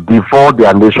international devour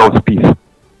their nation's peace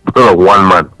because of one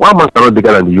man. One man cannot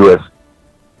bigger than the US.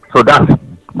 So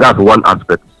that's one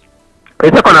aspect.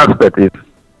 The second aspect is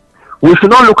we should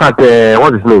not look at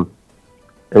what's his name,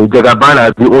 Jagaban,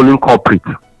 as the only culprit.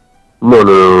 No.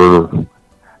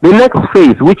 The next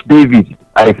phase, which David,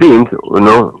 I think,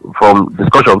 from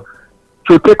discussion,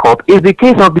 should take up is the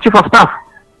case of the chief of staff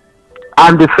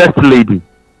and the first lady.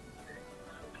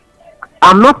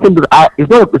 I'm not saying that it's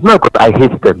not because I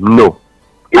hate them. No,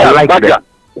 yeah, I like them.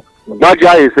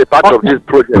 Baja is a part of this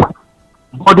project.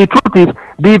 But the truth is,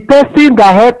 the person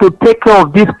that had to take care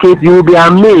of this case, you will be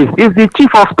amazed, is the chief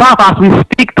of staff as we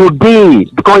speak today,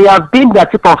 because he has been the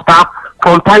chief of staff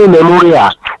from time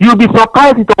immemorial. You'll be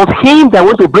surprised it was him that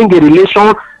went to bring a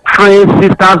relation, friends,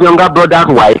 sisters, younger brother's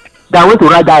wife that went to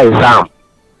write that exam.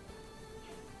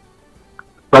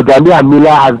 But Jamia Miller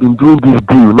has been doing this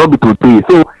deal, not be today.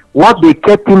 So what they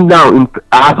kept him down in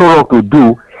Asoro to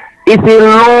do is a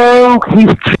long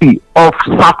history of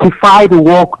certified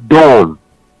work done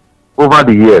over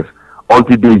the years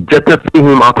until they jetted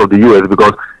him out of the US,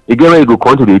 because again when you go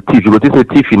come to the thief, you go to say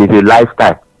thieving is a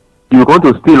lifestyle. You're going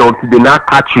to steal until they not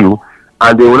catch you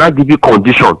and they will not give you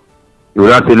condition. You will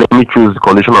not say, let me choose the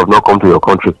condition of not come to your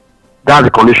country. That's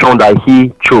the condition that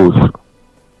he chose.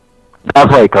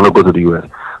 That's why he cannot go to the US.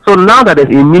 So now that there's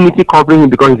immunity covering him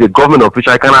because he's a government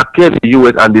official, he can appear in the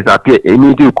US and disappear.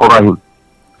 Immunity will cover him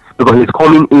because he's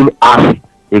coming in as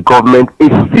a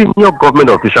senior government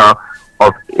official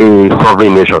of a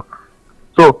sovereign nation.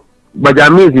 So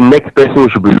Bajami is the next person we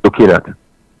should be looking at.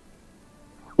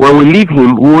 When we leave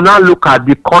him, we will now look at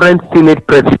the current Senate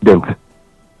president.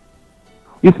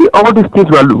 You see, all these things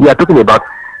we are talking about,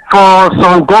 for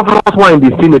some governors who are in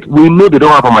the Senate, we know they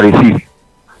don't have amenities.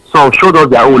 Some showed us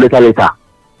their own later.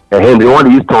 And they want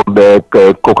to use palm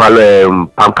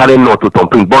kernel nut to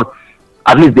thumbprint, but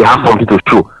at least they have something to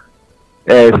show.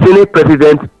 Senate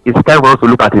president, it's time for us to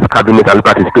look at his cabinet and look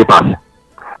at his papers.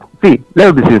 See,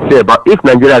 let's be sincere, but if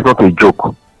Nigeria is not a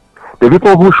joke, the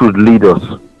people who should lead us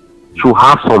should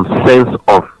have some sense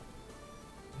of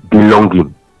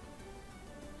belonging.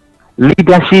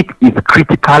 Leadership is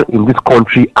critical in this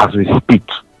country as we speak.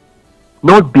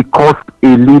 Not because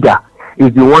a leader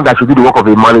is the one that should do the work of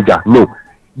a manager. No.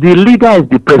 The leader is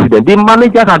the president. The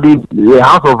managers are the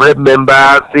House of Rep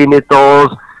members, senators,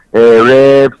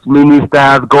 reps,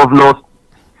 ministers, governors.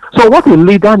 So what a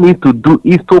leader needs to do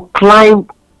is to climb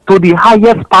to the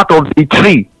highest part of the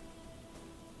tree.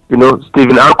 You know,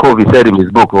 Stephen Alcovey said in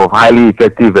his book of Highly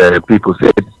Effective People,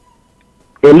 said,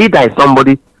 a leader is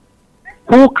somebody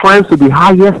who climbs to the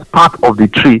highest part of the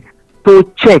tree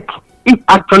to check if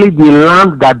actually the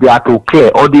land that they are to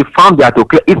clear or the farm they are to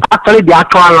clear is actually the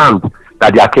actual land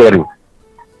that they are clearing.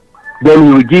 Then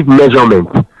he will give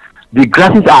measurements. The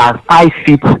grasses are 5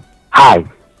 feet high.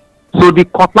 So the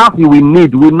cutlass you will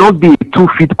need will not be a 2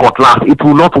 feet cutlass. It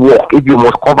will not work if you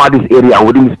must cover this area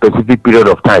within a specific period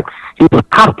of time. He's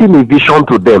casting a vision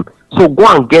to them. So go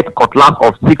and get cutlass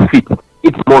of 6 feet.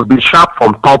 It must be sharp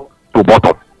from top to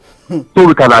bottom. So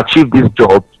we can achieve this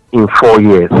job in 4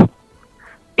 years.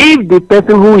 If the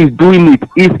person who is doing it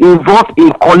is involved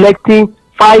in collecting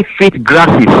 5 feet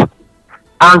grasses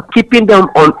and keeping them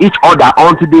on each other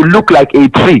until they look like a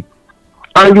tree,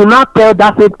 and you now tell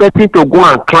that same person to go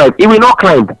and climb, he will not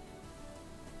climb.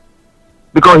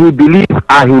 Because he believes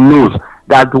and he knows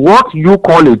that what you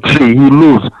call a tree, he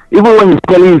knows. Even when he's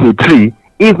telling you it's a tree,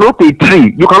 it's not a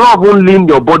tree. You cannot even lean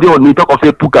your body on it, talk of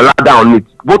say put a ladder on it.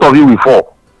 Both of you will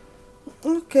fall.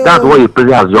 Okay. That's what the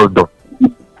president has just done.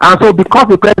 And so because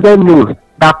the president knows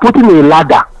that putting a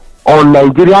ladder on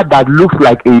Nigeria that looks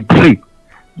like a tree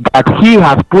that he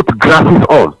has put grasses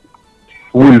on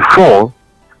will fall,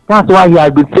 that's why he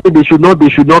has been saying they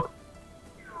should not.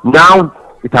 Now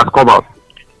it has come out.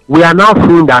 We are now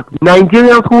seeing that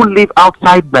Nigerians who live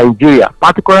outside Nigeria,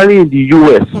 particularly in the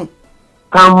US,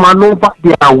 can maneuver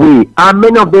their way. And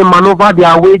many of them maneuver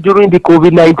their way during the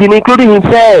COVID-19, including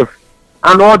himself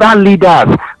and other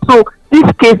leaders. So this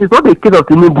case is not a case of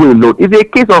Tinubu alone. It's a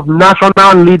case of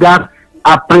national leaders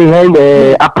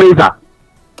appraiser.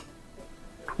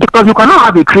 Because you cannot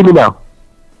have a criminal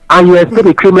and you expect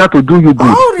a criminal to do you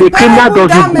good. The criminal does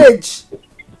damage. You good.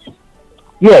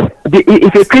 Yes,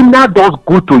 if a criminal does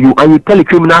good to you and you tell a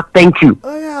criminal thank you,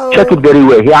 check it very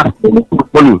well. He has taken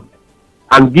money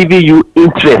and giving you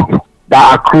interest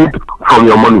that accrued from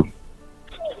your money.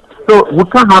 So we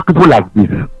can't have people like this.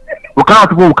 We can't have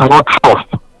people we cannot trust.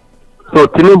 So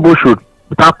Tinubu should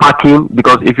start packing,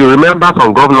 because if you remember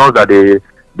some governors that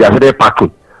they are started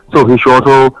packing, so he should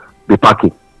also be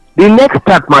packing. The next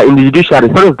step in the judiciary,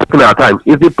 sorry for taking our time,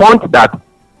 is the point that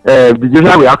the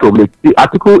judiciary we have to make. The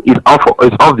article is off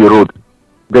the road.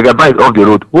 The Gaba is off the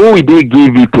road. Who will they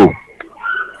give it to?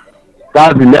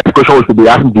 That's the next question we should be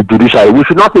asking the judiciary. We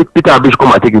should not say Peter Abiy should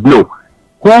come and take it. No.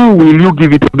 Who will you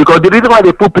give it to? Because the reason why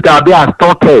they put Peter Abiy as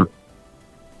third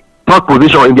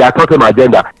position in their third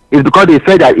agenda is because they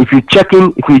said that if you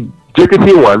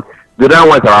JTC one, the other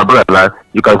one is our brother,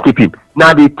 you can keep him.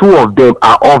 Now the two of them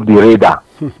are off the radar.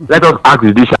 Let us ask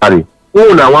the judiciary.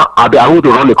 Who now are they going to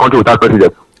run the country without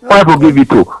president? Why will give it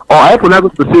to? Or are you not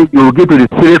going to say you will give to the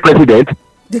Senate president?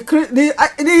 The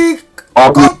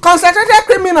concentrated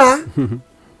criminal.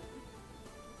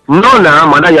 No,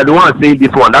 man, you're the one saying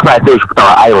this one. That's why I say we should put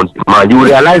our eye on it, man. You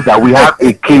realize that we have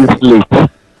a clean slate.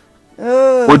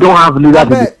 We don't have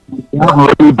leaders. We have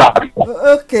money back.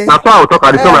 Okay. That's why I will talk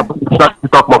at the time. I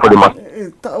talk more for the matter.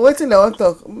 Wetin dem wan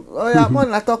talk? Oya, more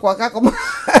na talk waka come.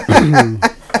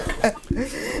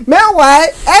 Meanwhile,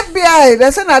 FBI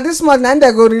dem say na this month na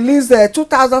dem go release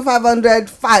 2,500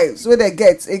 files wey dem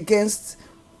get against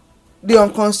the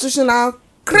unconstitutional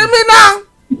criminal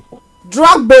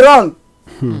drug baron.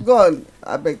 Go on,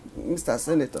 abeg, Mr.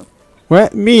 Senator. Well,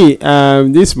 me,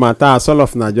 this matter, as all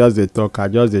of na just dey talk, I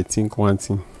just dey think one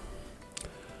thing.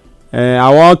 I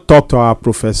wan talk to our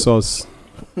professors,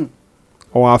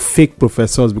 our fake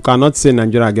professors, because I not say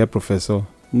Nigeria get professor.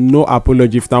 No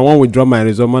apology. If I wan withdraw my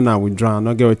resume, I withdraw. I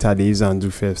not get what I dey use and do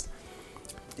first.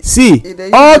 See,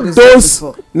 all those,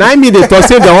 na me dey talk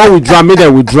say if they wan withdraw, make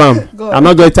dem withdraw. I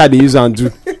not get what I dey use and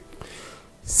do.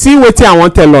 See wetin I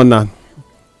wan tell una.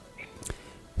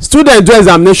 Student do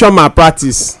examination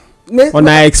malpractice.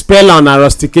 Una expel am, una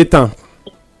rusticate am.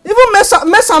 Even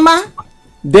mesama.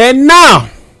 Then now,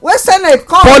 wey senate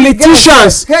come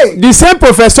politicians, the same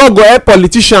professor go help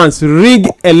politicians rig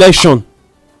election.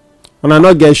 Una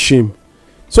no get shame.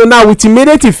 So now with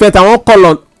immediate effect, I wan call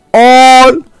on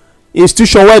all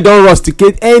institutions wey don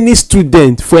rusticate any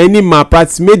student for any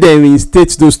malpractice, make dem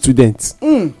reinstate those students.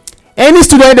 Any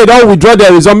student dey don withdraw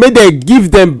their result, make dem give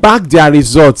dem back their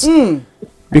results.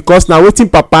 Because na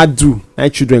wetin papa do, na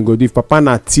children go do. If papa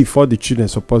na thief, all the children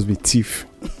suppose be thief.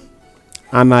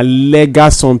 And na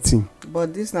legal something.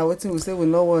 But this na wetin we say we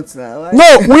no want na.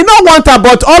 No, we no want am,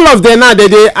 but all of them now,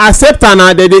 they accept am,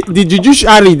 and the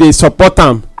judiciary dey support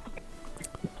am.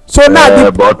 So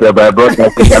now but my brother,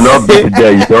 you cannot be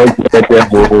there. You don't get them.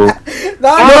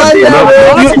 No, you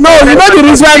know the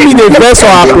reason why me dey vex for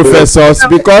our professors,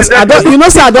 because I don't, you know,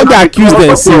 say I don dey accuse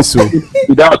them since.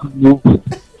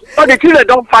 So the children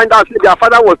don't find out their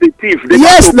father was a thief.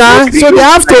 Yes, now, so they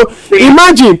have to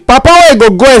imagine papa wey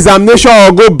go examination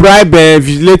or go bribe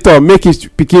vigilator make his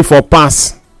pikin for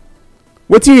pass.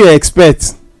 Wetin you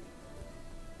expect?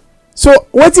 So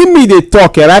wetin me dey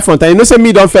talk right from time, you know, say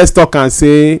me don first talk and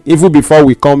say even before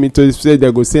we come into say they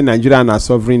go say Nigeria na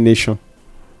sovereign nation,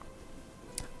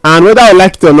 and whether I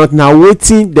like it or not, na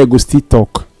wetin they go still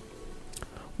talk.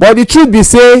 But the truth be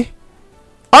say,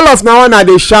 all of now on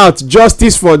dey shout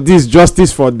justice for this,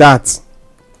 justice for that.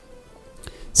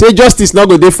 Say justice no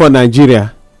go dey for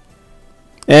Nigeria.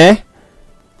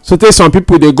 So tey some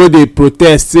people dey go dey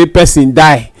protest, say person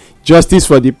die, justice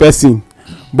for the person.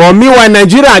 But meanwhile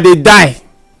Nigeria dey die,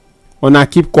 una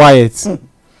keep quiet.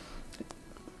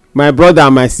 My brother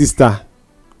and my sister,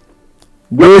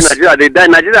 those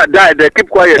Nigeria die, they keep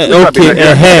quiet.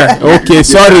 Okay,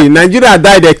 sorry, Nigeria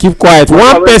die, they keep quiet.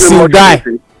 One person die,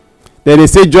 then they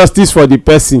say justice for the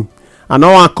person. I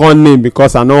no wan call name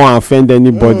because I no wan offend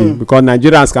anybody, because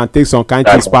Nigerians can take some kind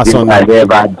things pass on. Nigeria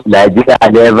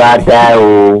never die.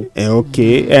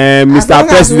 Okay, Mr.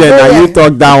 President, na you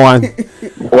talk that one.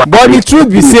 But the truth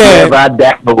be say,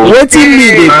 wetin me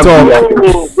dey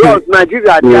talk. Bros,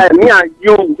 Nigeria die. Me and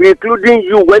you, including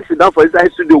you, went sit down for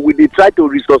inside studio. We dey try to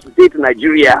resuscitate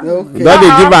Nigeria. Don dey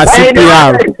give her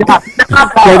CPR.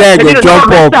 So then go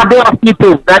jump up.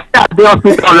 Dey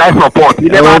hospital life support. You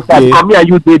never come here,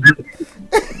 you dey do.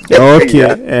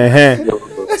 Okay,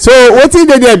 so wetin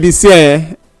dey there be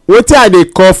say, wetin I dey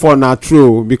call for na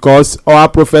true, because our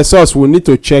professors will need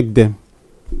to check them.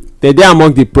 They dey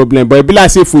among the problem, but e be like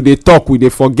say if we dey talk, we dey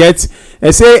forget.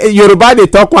 Say Yoruba dey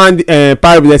talk one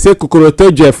parable, they say kokoro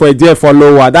toje for a deer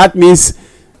follower. That means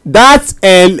that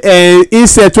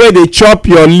insect wey dey chop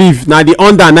your leaf na the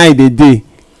under na e dey dey.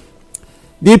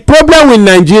 The problem with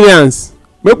Nigerians,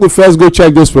 make we first go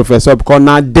check those professors, because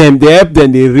na dem dey help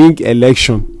dem dey ring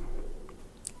election.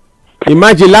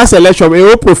 Imagine last election, a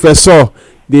whole professor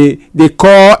dey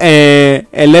call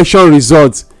election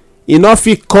results, e no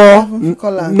fit call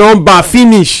number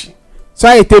finish. So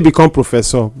how e take become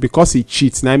professor? Because he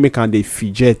cheat, na make am dey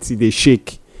fidget, e dey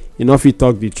shake, e no fit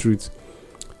talk the truth.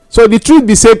 So the truth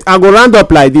be say, I go round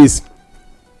up like this: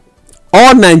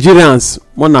 all Nigerians,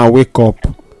 more na wake up,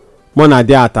 more na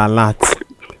dey at alert,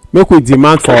 make we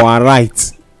demand for our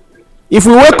rights. If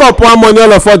we wake up one morning,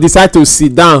 all of us decide to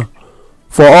sit down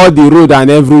for all the road and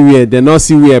everywhere, dem no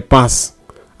see where pass.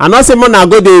 I no say una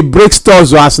go dey break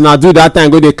stores, or as una do that time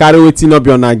go dey carry wetin no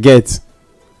be una get.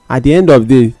 At the end of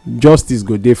the day, justice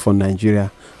go dey for Nigeria,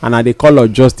 and I dey call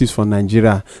on justice for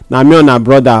Nigeria. Na me and my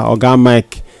brother Oga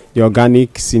Mike, the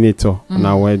organic senator.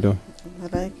 Una well done.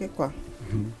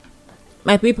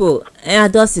 My people, I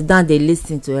just sit down dey lis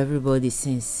ten to everybody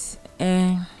since.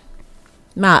 May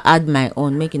I add my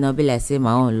own, make e no be like say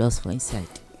my own lost for inside.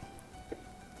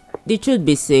 The truth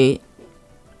be say,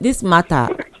 this matter,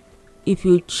 if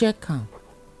you check am,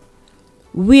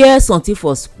 where something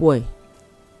for spoil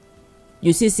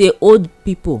you see say old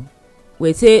people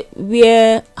wey say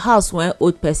where house when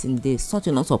old person dey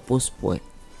something no suppose spoil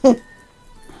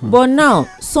but now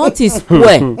something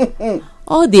spoil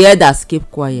all the elders keep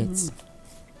quiet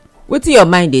wetin your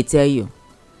mind dey tell you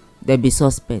there be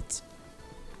suspect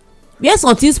where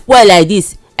something spoil like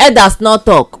this elders no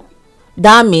talk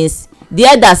that means the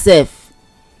elder sef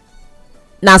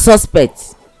na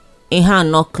suspect im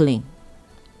hand no clean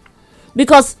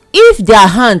because if their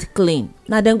hand clean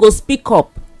na dem go speak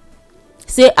up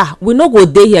say we no go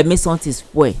dey here make something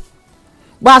spoil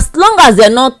but as long as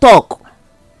dem no talk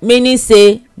meaning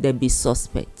say dem be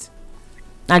suspect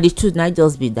na the truth na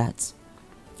just be that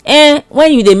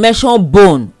when you dey mention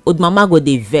bone old mama go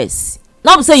dey vex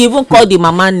no be say you even call the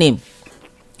mama name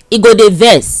e go dey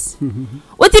vex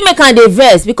wetin make am dey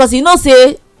vex because you know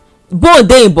say bone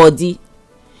dey im body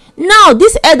now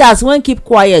these elders wen keep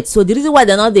quiet so the reason why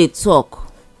dem no dey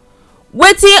talk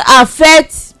wetin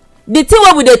affect the thing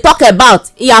wey we dey talk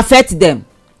about e affect dem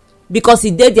because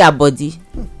e dey their body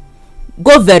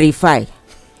go verify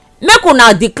make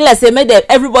una declare say make dem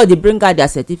everybody bring out their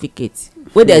certificate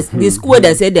wey the school wey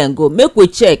dem say dem go make we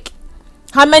check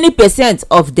how many percent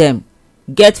of dem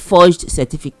get forged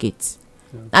certificate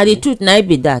na the truth na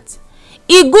be that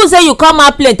e good say you come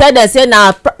out plain tell dem say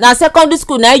na secondary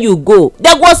school na you go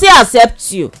dem go still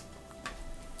accept you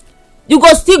you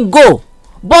go still go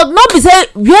but no be say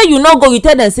where you no go you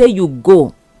tell dem say you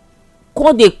go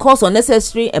come dey cause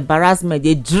unnecessary embarrassment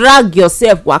dey drag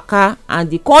yourself waka and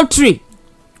the country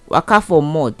waka for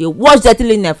more dey watch dirty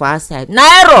linen for outside na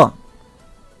error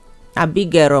na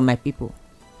big error my people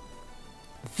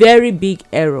very big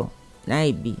error na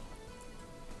e be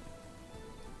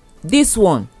this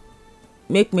one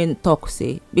make me talk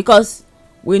say because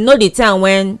we know the time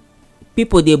when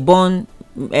people dey burn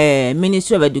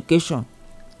ministry of education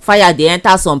fire dey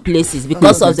enter some places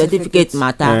because of certificate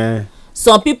matter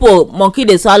some people monkey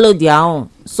dey swallow their own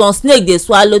some snake dey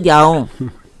swallow their own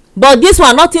but this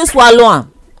one nothing swallow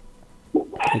am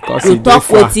you talk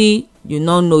wetin you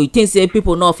no know you think say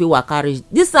people no fit waka reach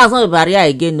this house no be barrier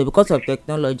again no because of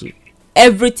technology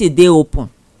everything dey open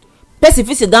person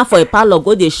fit sit down for a parlour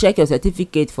go dey check your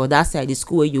certificate for that side the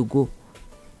school wey you go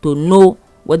to know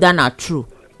whether na true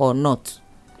or not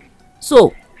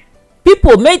so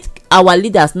people make our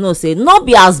leaders know say no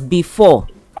be as before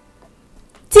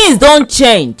things don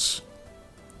change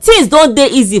things don dey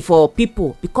easy for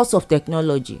people because of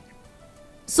technology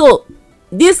so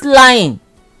this lying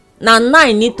na now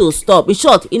e need to stop in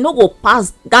short e no go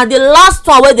pass na the last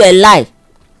one wey dey lie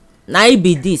na e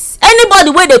be this anybody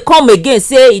wey dey come again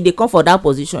say e dey come for that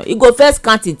position e go first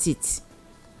count im teeth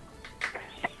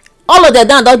all of them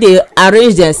down don dey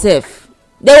arrange themselves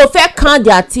they go first count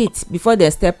their teeth before they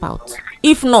step out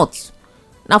if not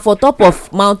na for top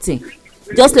of mountain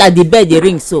just like the bell dey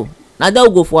ring so na there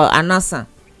we go for anasa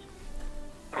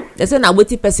they say na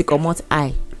wetin person comot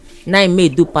eye na im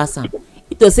make do pass am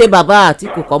if to say baba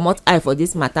atiku comot eye for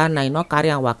this matter na e no carry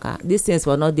am waka these things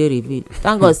for no dey revealed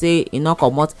thank God say e no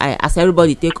comot eye as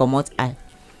everybody take comot eye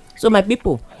so my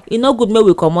people e no good make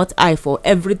we comot eye for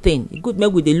everything e good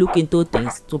make we dey look into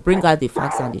things to bring out the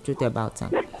facts and the truth about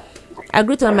am I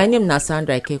greet una my name na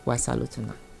Sandra Ikekwa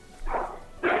salutuna.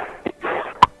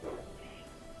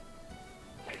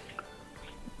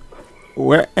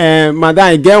 Well, madam,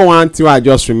 I get one thing I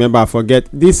just remember. I forget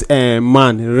this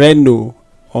man Reno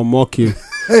Omoki.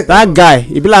 That guy,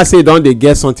 he be like say he don dey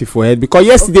get something for head because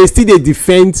yesterday still dey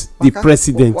defend the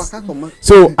president.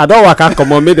 So I don waka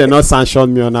comot make dem not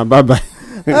sanction me on a bye bye.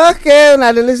 Okay,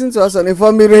 una dey listen to us on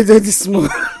Informe Radio this morning.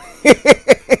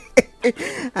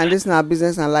 And this na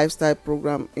business and lifestyle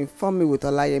program Informe with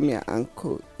Olayemi and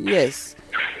Co. Yes.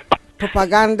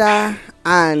 Propaganda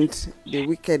and the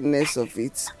wickedness of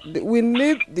it. We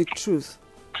need the truth.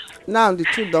 Now the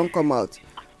truth don come out.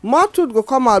 More truth go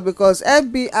come out because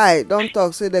FBI don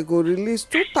talk say they go release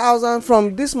 2,000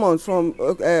 from this month from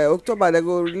October. They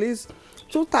go release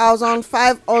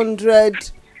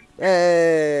 2,500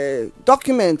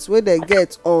 documents wey they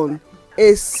get on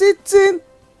a sitting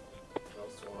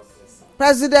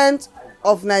president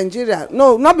of Nigeria.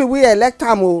 No, not be we elect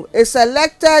am o. A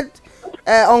selected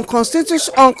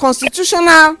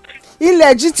unconstitutional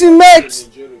illegitimate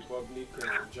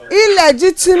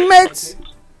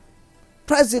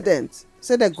president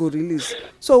say they go release.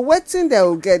 So wetin they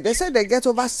will get, they say they get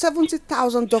over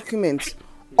 70,000 documents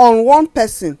on one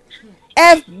person,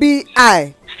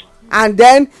 FBI. And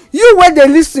then you wey dey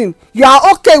listen, you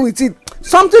are okay with it.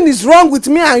 Something is wrong with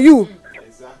me and you.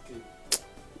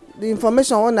 the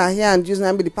information una hear and use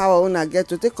na be the power una get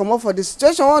to take comot for the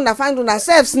situation wey una find una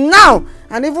selves now,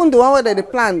 and even the one wey dem dey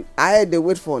plan ahead dey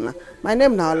wait for una. My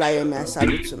name na Olayemi, I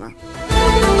salute una.